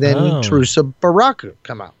 And then Truce of Baraku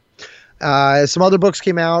come out. Some other books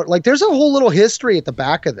came out. Like, there's a whole little history at the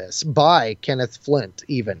back of this by Kenneth Flint,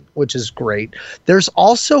 even, which is great. There's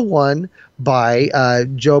also one by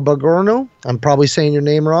Joe Bagorno. I'm probably saying your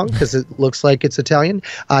name wrong because it looks like it's Italian.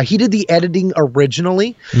 He did the editing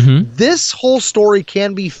originally. Mm-hmm. This whole story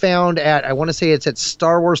can be found at, I want to say it's at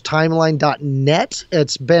StarWarsTimeline.net.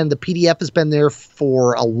 The PDF has been there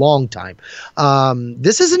for a long time.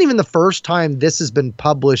 This isn't even the first time this has been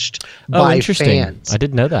published by fans. I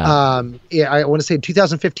didn't know that. I want to say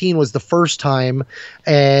 2015 was the first time,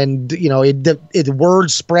 and it word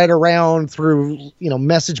spread around through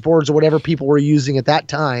message boards or whatever people were using at that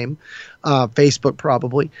time, Facebook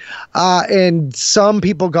probably, and some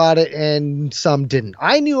people got it and some didn't.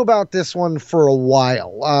 I knew about this one for a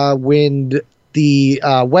while when the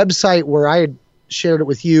website where I had shared it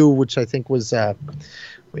with you, which I think was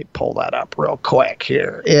Let me pull that up real quick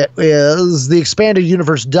here. It is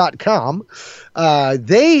theexpandeduniverse.com.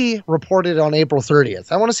 They reported on April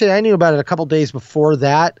 30th. I want to say I knew about it a couple days before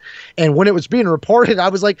that. And when it was being reported, I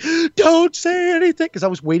was like, don't say anything, because I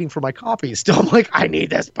was waiting for my copy still. I'm like, I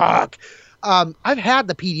need this book. I've had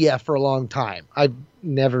the PDF for a long time. I've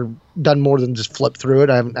never done more than just flip through it.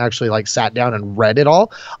 I haven't actually like sat down and read it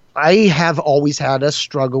all. I have always had a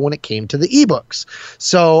struggle when it came to the ebooks.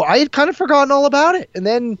 So I had kind of forgotten all about it. And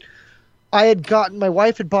then my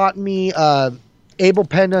wife had bought me Abel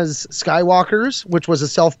Penna's Skywalkers, which was a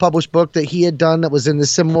self-published book that he had done that was in the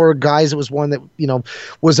similar guise. It was one that,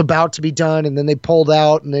 was about to be done, and then they pulled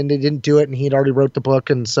out, and then they didn't do it, and he'd already wrote the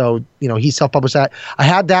book, and so, he self-published that. I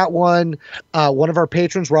had that one. One of our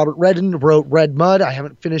patrons, Robert Redden, wrote Red Mud. I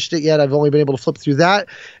haven't finished it yet. I've only been able to flip through that,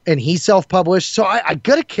 and he self-published. So I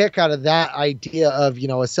got a kick out of that idea of,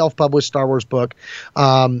 a self-published Star Wars book.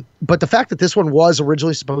 But the fact that this one was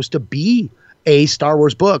originally supposed to be a Star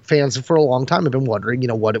Wars book, fans for a long time have been wondering,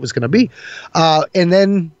 what it was going to be. And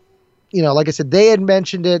then, like I said, they had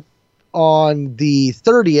mentioned it on the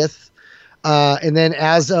 30th. And then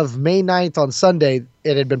as of May 9th on Sunday,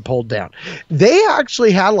 it had been pulled down. They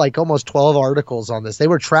actually had like almost 12 articles on this. They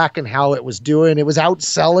were tracking how it was doing. It was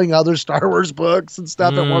outselling other Star Wars books and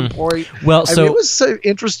stuff at one point. Well, so it was an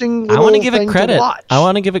interesting I want to give thing it credit. to watch. I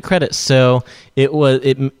want to give it credit. So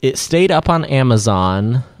it stayed up on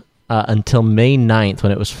Amazon until May 9th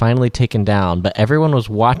when it was finally taken down, but everyone was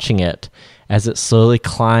watching it as it slowly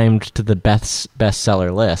climbed to the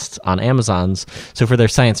bestseller list on Amazon's. So for their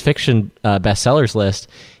science fiction bestsellers list,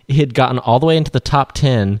 it had gotten all the way into the top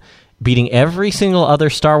 10, beating every single other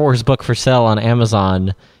Star Wars book for sale on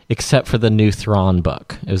Amazon except for the new Thrawn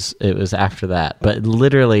book. It was after that, but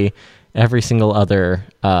literally every single other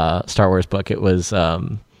Star Wars book, it was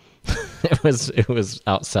it was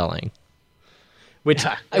outselling.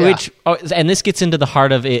 And this gets into the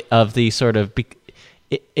heart of it, of the sort of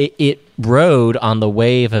it rode on the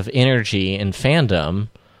wave of energy and fandom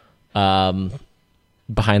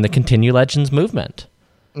behind the Continue Legends movement.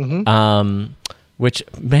 Mm-hmm. Which,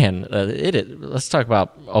 man, let's talk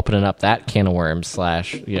about opening up that can of worms /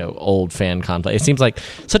 old fan conflict. It seems like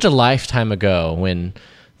such a lifetime ago when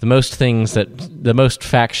the most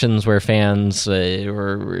factions where fans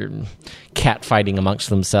were catfighting amongst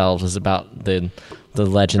themselves is about the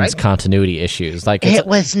Legends continuity issues. Like it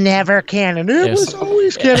was never canon. It was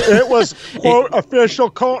always canon. It was quote official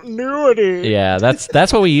continuity. Yeah,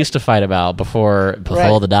 that's what we used to fight about before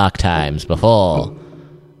the dark times, before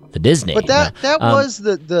the Disney. But that was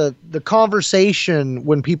the conversation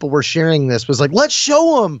when people were sharing this was like, let's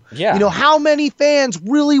show them, how many fans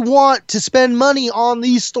really want to spend money on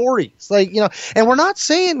these stories. Like, and we're not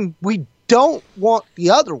saying we don't want the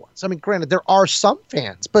other ones. I mean, granted, there are some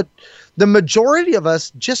fans, but the majority of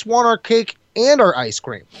us just want our cake and our ice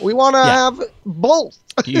cream. We want to have both.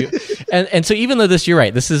 And so even though you're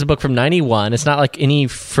right, this is a book from 91. It's not like any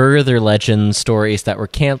further Legends stories that were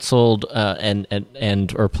canceled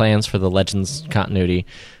and or plans for the Legends continuity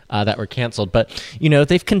that were canceled. But,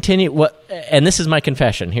 they've continued and this is my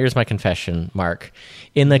confession. Here's my confession, Mark.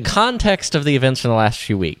 In the context of the events from the last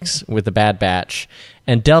few weeks with the Bad Batch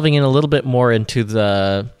and delving in a little bit more into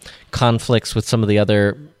the conflicts with some of the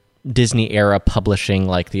other Disney-era publishing,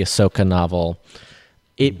 like the Ahsoka novel,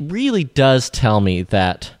 it really does tell me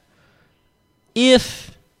that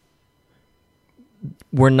if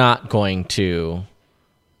we're not going to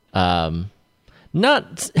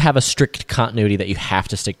not have a strict continuity that you have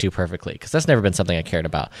to stick to perfectly, because that's never been something I cared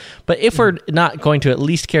about, but if we're not going to at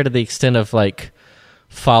least care to the extent of like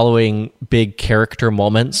following big character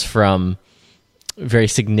moments from very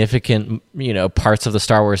significant, parts of the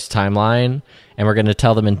Star Wars timeline, and we're going to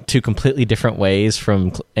tell them in two completely different ways,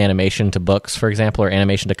 from animation to books, for example, or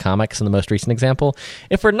animation to comics in the most recent example.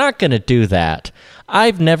 If we're not going to do that,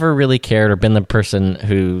 I've never really cared or been the person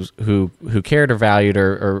who cared or valued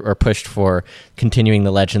or pushed for continuing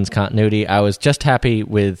the Legends continuity. I was just happy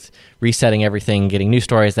with resetting everything, getting new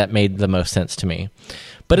stories that made the most sense to me.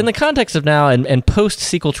 But in the context of now and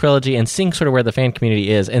post-sequel trilogy and seeing sort of where the fan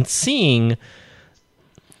community is and seeing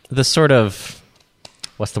the sort of,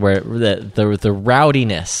 what's the word, the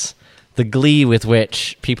rowdiness, the glee with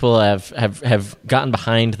which people have gotten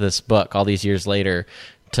behind this book all these years later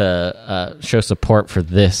to show support for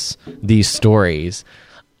these stories,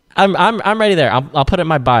 I'm ready there. I'll put it in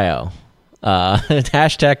my bio.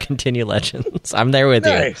 Hashtag Continue Legends. I'm there with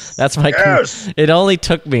you. That's my. Yes. It only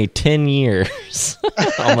took me 10 years,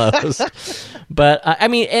 almost. But I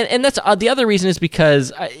mean, and that's the other reason is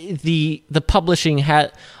because the publishing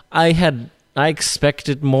I had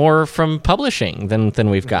expected more from publishing than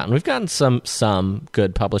we've gotten. We've gotten some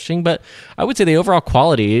good publishing, but I would say the overall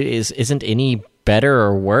quality isn't any better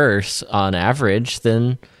or worse on average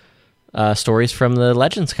than stories from the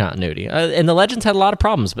Legends continuity. And the Legends had a lot of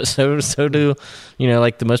problems, but so do,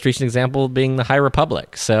 like the most recent example being the High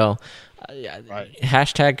Republic. So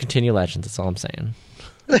hashtag continue Legends. That's all I'm saying.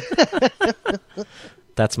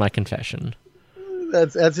 That's my confession.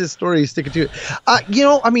 That's his story. He's sticking to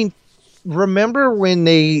it. Remember when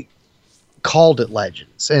they called it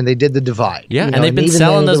Legends and they did the Divide? Yeah, and they've been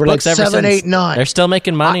selling those books ever 7, since. 8, 9. They're still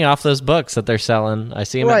making money off those books that they're selling. I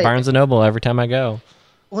see them at Barnes & Noble every time I go.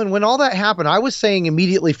 When all that happened, I was saying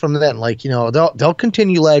immediately from then, they'll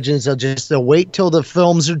continue Legends. They'll wait till the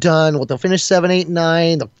films are done. They'll finish 7, 8,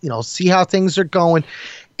 9. They'll see how things are going.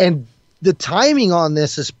 And the timing on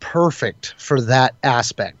this is perfect for that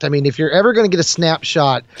aspect. I mean, if you're ever going to get a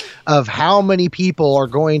snapshot of how many people are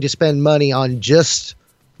going to spend money on just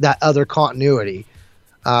that other continuity,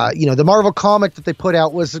 the Marvel comic that they put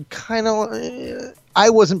out was kind of...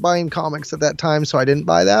 I wasn't buying comics at that time, so I didn't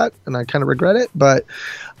buy that, and I kind of regret it. But,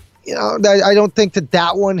 I don't think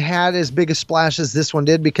that one had as big a splash as this one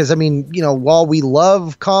did because, while we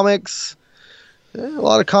love comics... A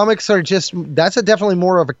lot of comics are that's definitely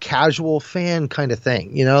more of a casual fan kind of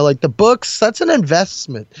thing. Like the books, that's an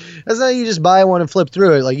investment. That's not you just buy one and flip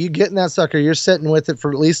through it. Like you get in that sucker, you're sitting with it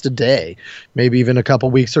for at least a day, maybe even a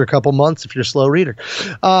couple weeks or a couple months if you're a slow reader.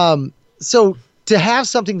 So to have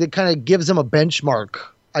something that kind of gives them a benchmark,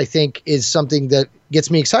 I think is something that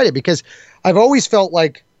gets me excited because I've always felt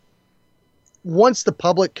like once the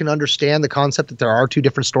public can understand the concept that there are two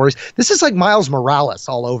different stories, this is like Miles Morales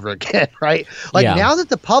all over again, right? Now that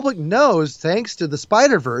the public knows, thanks to the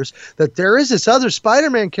Spider-Verse, that there is this other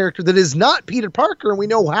Spider-Man character that is not Peter Parker, and we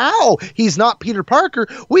know how he's not Peter Parker,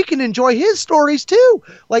 we can enjoy his stories too.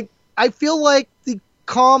 I feel like the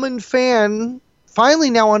common fan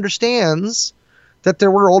finally now understands that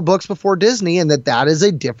there were old books before Disney and that is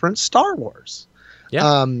a different Star Wars.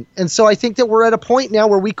 Yeah. And so I think that we're at a point now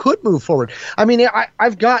where we could move forward.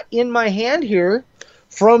 I've got in my hand here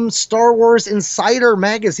from Star Wars Insider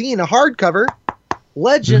magazine, a hardcover,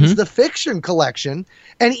 Legends, the fiction collection.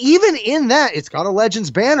 And even in that, it's got a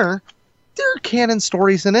Legends banner. There are canon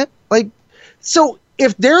stories in it. So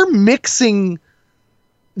if they're mixing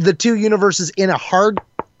the two universes in a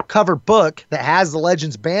hardcover book that has the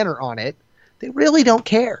Legends banner on it, they really don't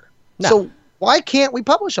care. No. So why can't we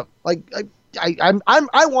publish them?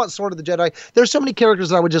 I want Sword of the Jedi. There's so many characters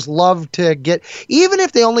that I would just love to get, even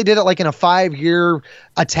if they only did it in a 5-year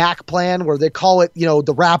attack plan where they call it,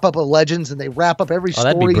 the wrap up of Legends and they wrap up every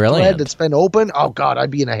story thread that's been open. Oh God,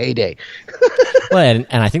 I'd be in a heyday. Well,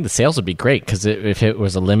 and I think the sales would be great because if it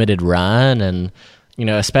was a limited run and,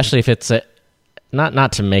 especially if it's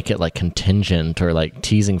not to make it contingent or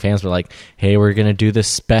teasing fans, but hey, we're going to do this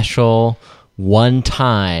special one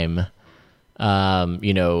time,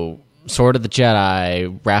 Sword of the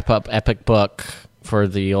Jedi wrap-up epic book for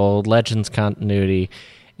the old Legends continuity,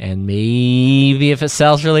 and maybe if it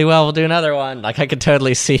sells really well, we'll do another one. I could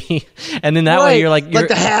totally see. And then that way you're like the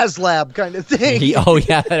HasLab kind of thing. Oh,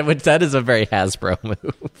 yeah, that is a very Hasbro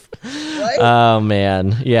move. Right? Oh,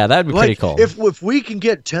 man. Yeah, that'd be pretty cool. If we can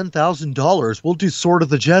get $10,000, we'll do Sword of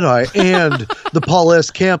the Jedi and the Paul S.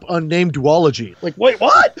 Camp Unnamed Duology. Wait,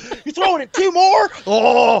 what? You throwing in 2 more?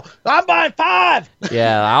 Oh, I'm buying 5.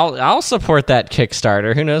 Yeah, I'll support that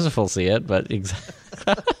Kickstarter. Who knows if we'll see it, but exactly.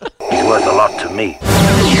 He's worth a lot to me.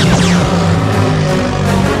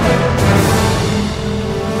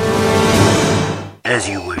 As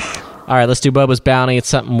you wish. All right, let's do Boba's Bounty. It's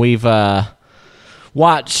something we've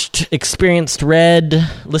watched, experienced, read,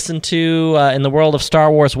 listened to in the world of Star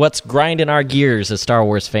Wars. What's grinding our gears as Star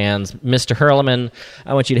Wars fans? Mr. Hurleman,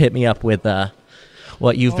 I want you to hit me up with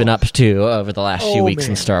what you've been up to over the last few weeks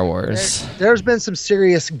in Star Wars. There's been some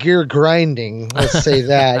serious gear grinding, let's say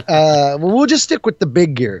that. We'll just stick with the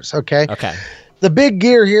big gears, okay? Okay. The big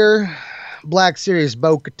gear here, Black Series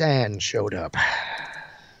Bo-Katan showed up.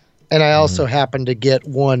 And I also happened to get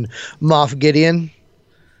one Moff Gideon.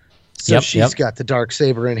 So she's got the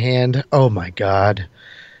Darksaber in hand. Oh, my God.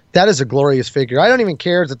 That is a glorious figure. I don't even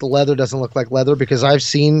care that the leather doesn't look like leather because I've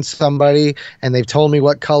seen somebody and they've told me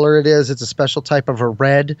what color it is. It's a special type of a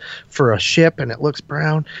red for a ship and it looks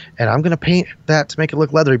brown. And I'm going to paint that to make it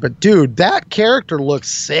look leathery. But, dude, that character looks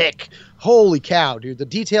sick. Holy cow, dude. The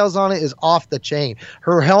details on it is off the chain.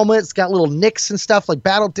 Her helmet's got little nicks and stuff like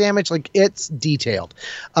battle damage. It's detailed.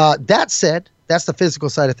 That said, that's the physical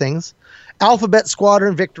side of things. Alphabet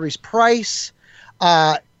Squadron, Victory's Price.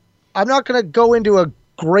 I'm not going to go into a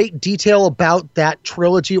great detail about that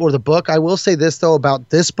trilogy or the book. I will say this, though,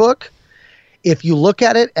 about this book. if you look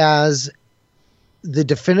at it as the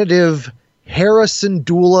definitive Hera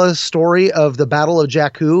Syndulla story of the Battle of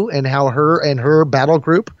Jakku and how her and her battle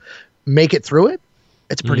group make it through it,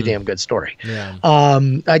 it's a pretty damn good story. Yeah.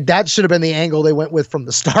 That should have been the angle they went with from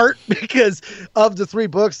the start, because of the 3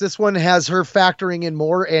 books, this one has her factoring in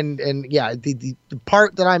more. And yeah, the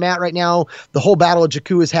part that I'm at right now, the whole Battle of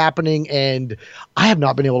Jakku is happening, and I have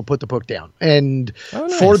not been able to put the book down. And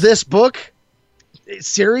for this book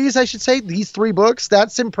series, I should say, these 3 books,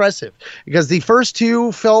 that's impressive, because the first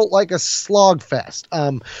 2 felt like a slog fest.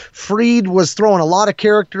 Freed was throwing a lot of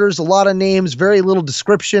characters, a lot of names, very little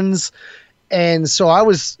descriptions. And so I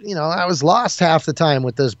was lost half the time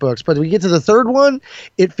with those books. But when we get to the 3rd one,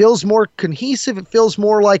 it feels more cohesive. It feels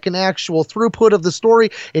more like an actual throughput of the story.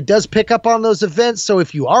 It does pick up on those events. So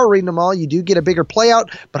if you are reading them all, you do get a bigger play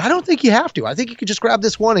out. But I don't think you have to. I think you could just grab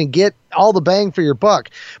this one and get all the bang for your buck.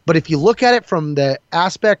 But if you look at it from the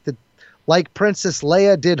aspect that, like Princess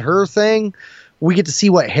Leia did her thing, we get to see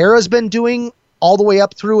what Hera's been doing all the way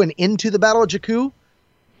up through and into the Battle of Jakku.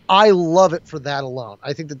 I love it for that alone.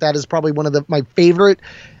 I think that is probably one of my favorite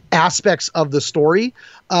aspects of the story.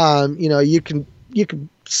 You can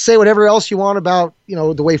say whatever else you want about,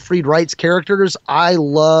 the way Freed writes characters. I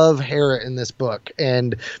love Hera in this book,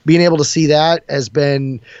 and being able to see that has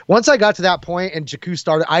been, once I got to that point and Jakku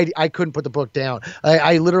started, I couldn't put the book down.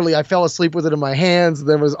 I fell asleep with it in my hands.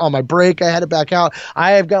 There was on my break, I had it back out.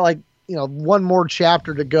 I have got one more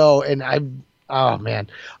chapter to go, and oh man,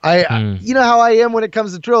 you know how I am when it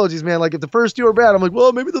comes to trilogies, man. Like if the first 2 are bad, I'm like,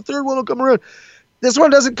 well, maybe the 3rd one will come around. This one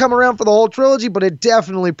doesn't come around for the whole trilogy, but it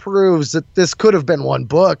definitely proves that this could have been one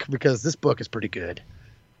book, because this book is pretty good.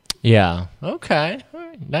 Yeah. Okay. All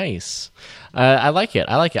right. Nice. I like it.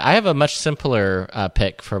 I have a much simpler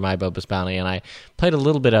pick for my Boba's Bounty, and I played a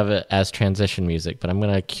little bit of it as transition music, but I'm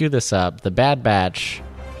going to cue this up. The Bad Batch.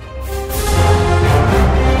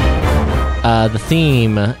 The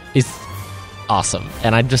theme is awesome,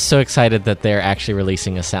 and I'm just so excited that they're actually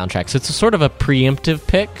releasing a soundtrack. So it's a sort of a preemptive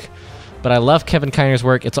pick, but I love Kevin Kiner's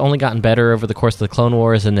work. It's only gotten better over the course of the Clone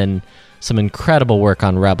Wars, and then some incredible work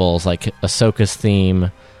on Rebels, like Ahsoka's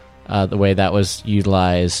theme, the way that was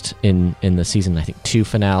utilized in the season, I think, 2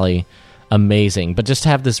 finale. Amazing. But just to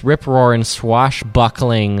have this rip-roaring,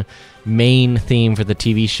 swashbuckling main theme for the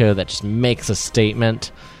TV show that just makes a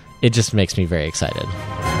statement, it just makes me very excited.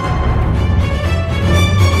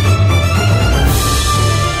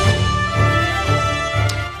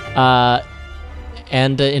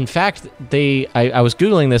 In fact, I was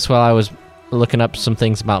Googling this while I was looking up some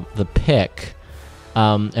things about the pick,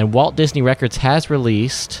 and Walt Disney Records has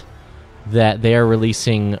released that they are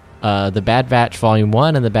releasing the Bad Batch Volume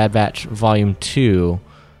 1 and the Bad Batch Volume 2,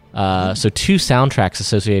 so 2 soundtracks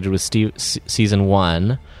associated with Season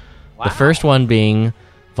 1. Wow. The first one being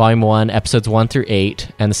Volume 1, Episodes 1 through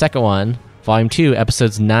 8, and the second one, Volume 2,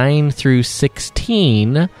 Episodes 9 through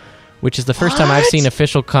 16, which is the first time I've seen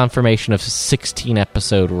official confirmation of a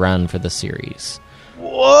 16-episode run for the series.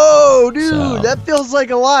 Whoa, dude, that feels like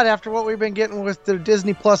a lot after what we've been getting with the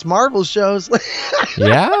Disney Plus Marvel shows.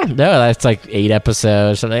 Yeah, no, that's like 8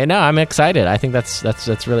 episodes. No, I'm excited. I think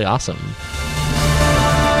that's really awesome.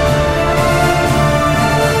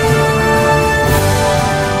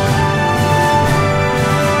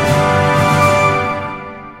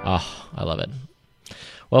 Oh, I love it.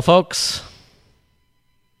 Well, folks,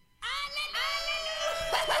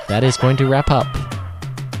 that is going to wrap up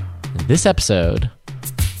this episode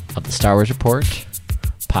of the Star Wars Report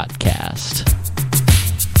podcast.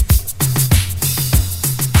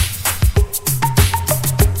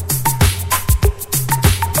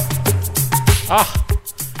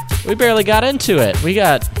 We barely got into it. We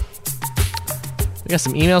got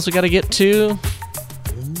some emails we got to get to.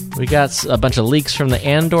 We got a bunch of leaks from the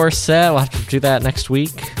Andor set. We'll have to do that next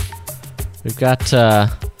week. We've got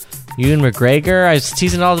Ewan McGregor. I was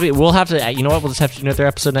teasing it all to be. We'll have to. You know what? We'll just have to do another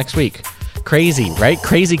episode next week. Crazy, right?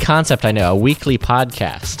 Crazy concept. I know. A weekly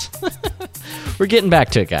podcast. We're getting back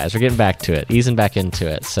to it, guys. We're getting back to it. Easing back into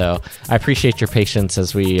it. So I appreciate your patience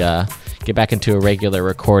as we get back into a regular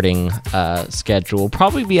recording schedule. We'll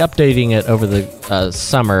probably be updating it over the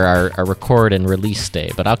summer, our record and release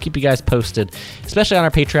day. But I'll keep you guys posted, especially on our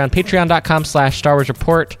Patreon, patreon.com/Star Wars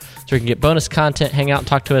Report, so you can get bonus content, hang out and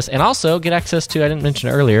talk to us, and also get access to, I didn't mention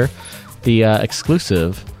earlier, the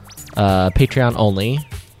exclusive Patreon-only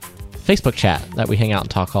Facebook chat that we hang out and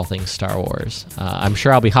talk all things Star Wars. I'm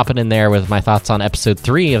sure I'll be hopping in there with my thoughts on Episode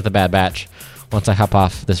 3 of The Bad Batch once I hop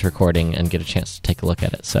off this recording and get a chance to take a look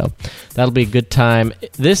at it. So that'll be a good time.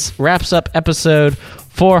 This wraps up episode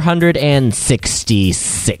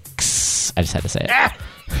 466. I just had to say it.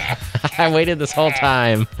 I waited this whole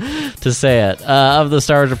time to say it. Of the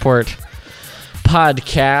Star Wars Report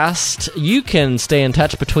podcast. You can stay in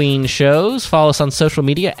touch between shows. Follow us on social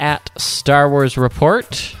media at Star Wars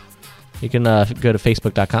Report. You can go to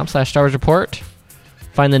facebook.com/Star Wars Report.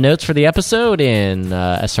 Find the notes for the episode in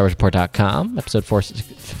StarWarsReport.com, episode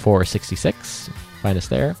 466. Find us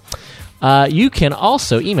there. You can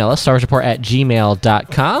also email us,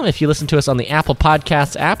 StarWarsReport@gmail.com. If you listen to us on the Apple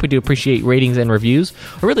Podcasts app, we do appreciate ratings and reviews,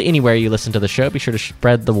 or really anywhere you listen to the show. Be sure to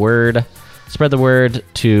spread the word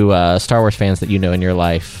to Star Wars fans that you know in your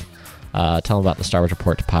life. Tell them about the Star Wars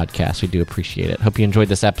Report podcast. We do appreciate it. Hope you enjoyed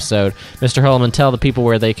this episode. Mr. Hurlman, tell the people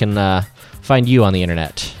where they can find you on the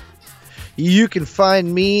internet. You can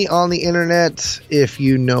find me on the internet if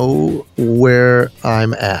you know where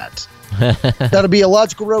I'm at. That'll be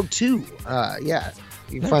Illogical Rogue 2. Yeah,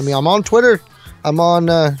 you can find me. I'm on Twitter. I'm on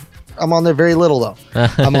there very little though.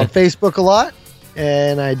 I'm on Facebook a lot,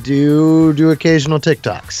 and I do occasional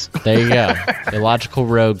TikToks. There you go. Illogical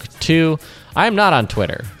Rogue 2. I'm not on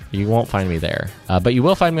Twitter. You won't find me there, but you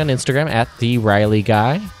will find me on Instagram at the Riley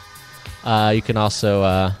Guy. You can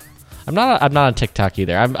also. I'm not on TikTok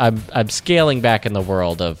either. I'm scaling back in the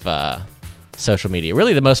world of social media.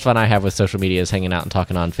 Really, the most fun I have with social media is hanging out and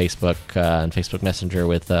talking on Facebook and Facebook Messenger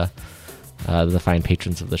with the fine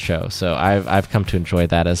patrons of the show. So I've come to enjoy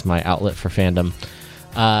that as my outlet for fandom.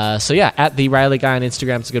 So yeah, at the Riley Guy on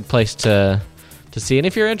Instagram is a good place to see. And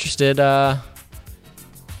if you're interested,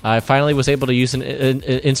 I finally was able to use an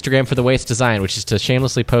Instagram for the way it's designed, which is to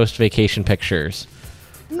shamelessly post vacation pictures.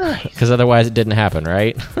 Nice. Because otherwise it didn't happen,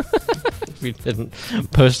 right? If you didn't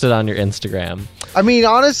post it on your Instagram. I mean,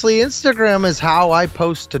 honestly, Instagram is how I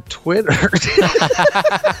post to Twitter.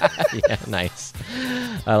 Yeah, nice.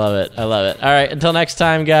 I love it. All right, until next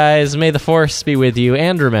time, guys, may the Force be with you.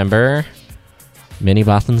 And remember, many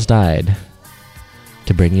Bothans died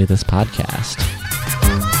to bring you this podcast.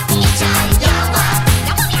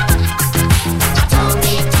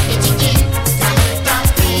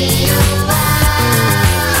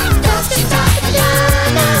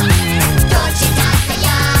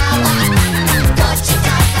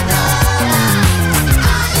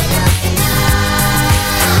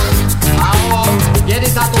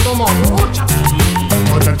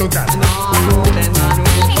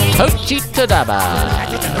 Hochitodaba.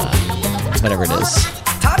 Whatever it is.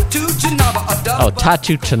 Oh,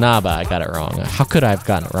 Tatu Chanaba. I got it wrong. How could I have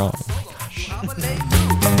gotten it wrong?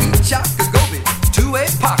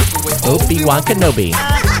 Obi-Wan Kenobi.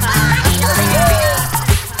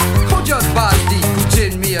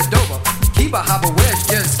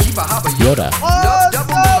 Yoda.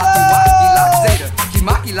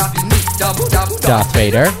 Darth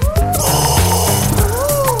Vader.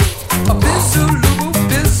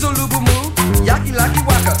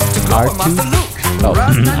 R2? Oh,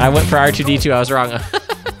 I went for R2-D2. I was wrong.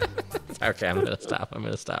 Okay, I'm going to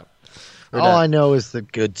stop. All I know is that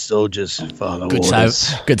good soldiers follow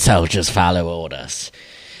orders. Good soldiers follow orders.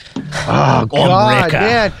 Oh, God,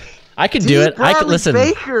 man. I can do it. I can listen.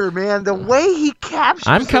 Baker, man, the way he captures.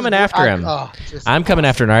 I'm coming after him. I'm coming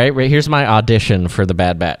after him. All right, here's my audition for the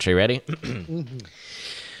Bad Batch. Are you ready?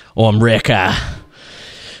 I'm Wrecker.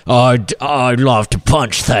 I love to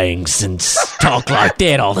punch things and talk like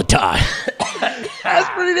that all the time. That's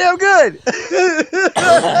pretty damn good.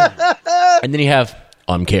 And then you have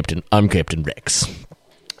I'm Captain Rex.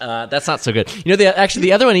 That's not so good. You know,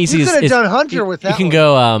 the other one easy you is. You could have done Hunter with that. You can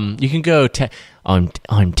go.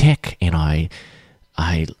 I'm Tech, and I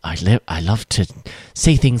love to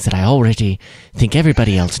say things that I already think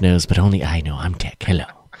everybody else knows, but only I know. I'm Tech. Hello.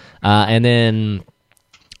 And then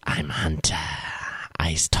I'm Hunter.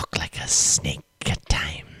 I talk like a snake at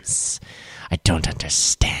times. I don't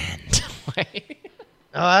understand. Oh,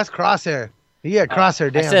 that's Crosshair. Yeah,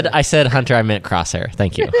 Crosshair. Damn. I said Hunter. I meant Crosshair.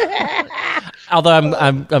 Thank you. Although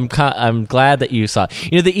I'm glad that you saw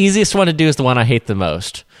it. You know, the easiest one to do is the one I hate the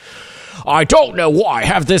most. I don't know why I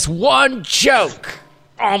have this one joke.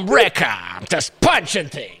 I'm Wrecker. I'm just punching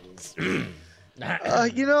things. You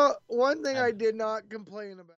know, one thing I did not complain about.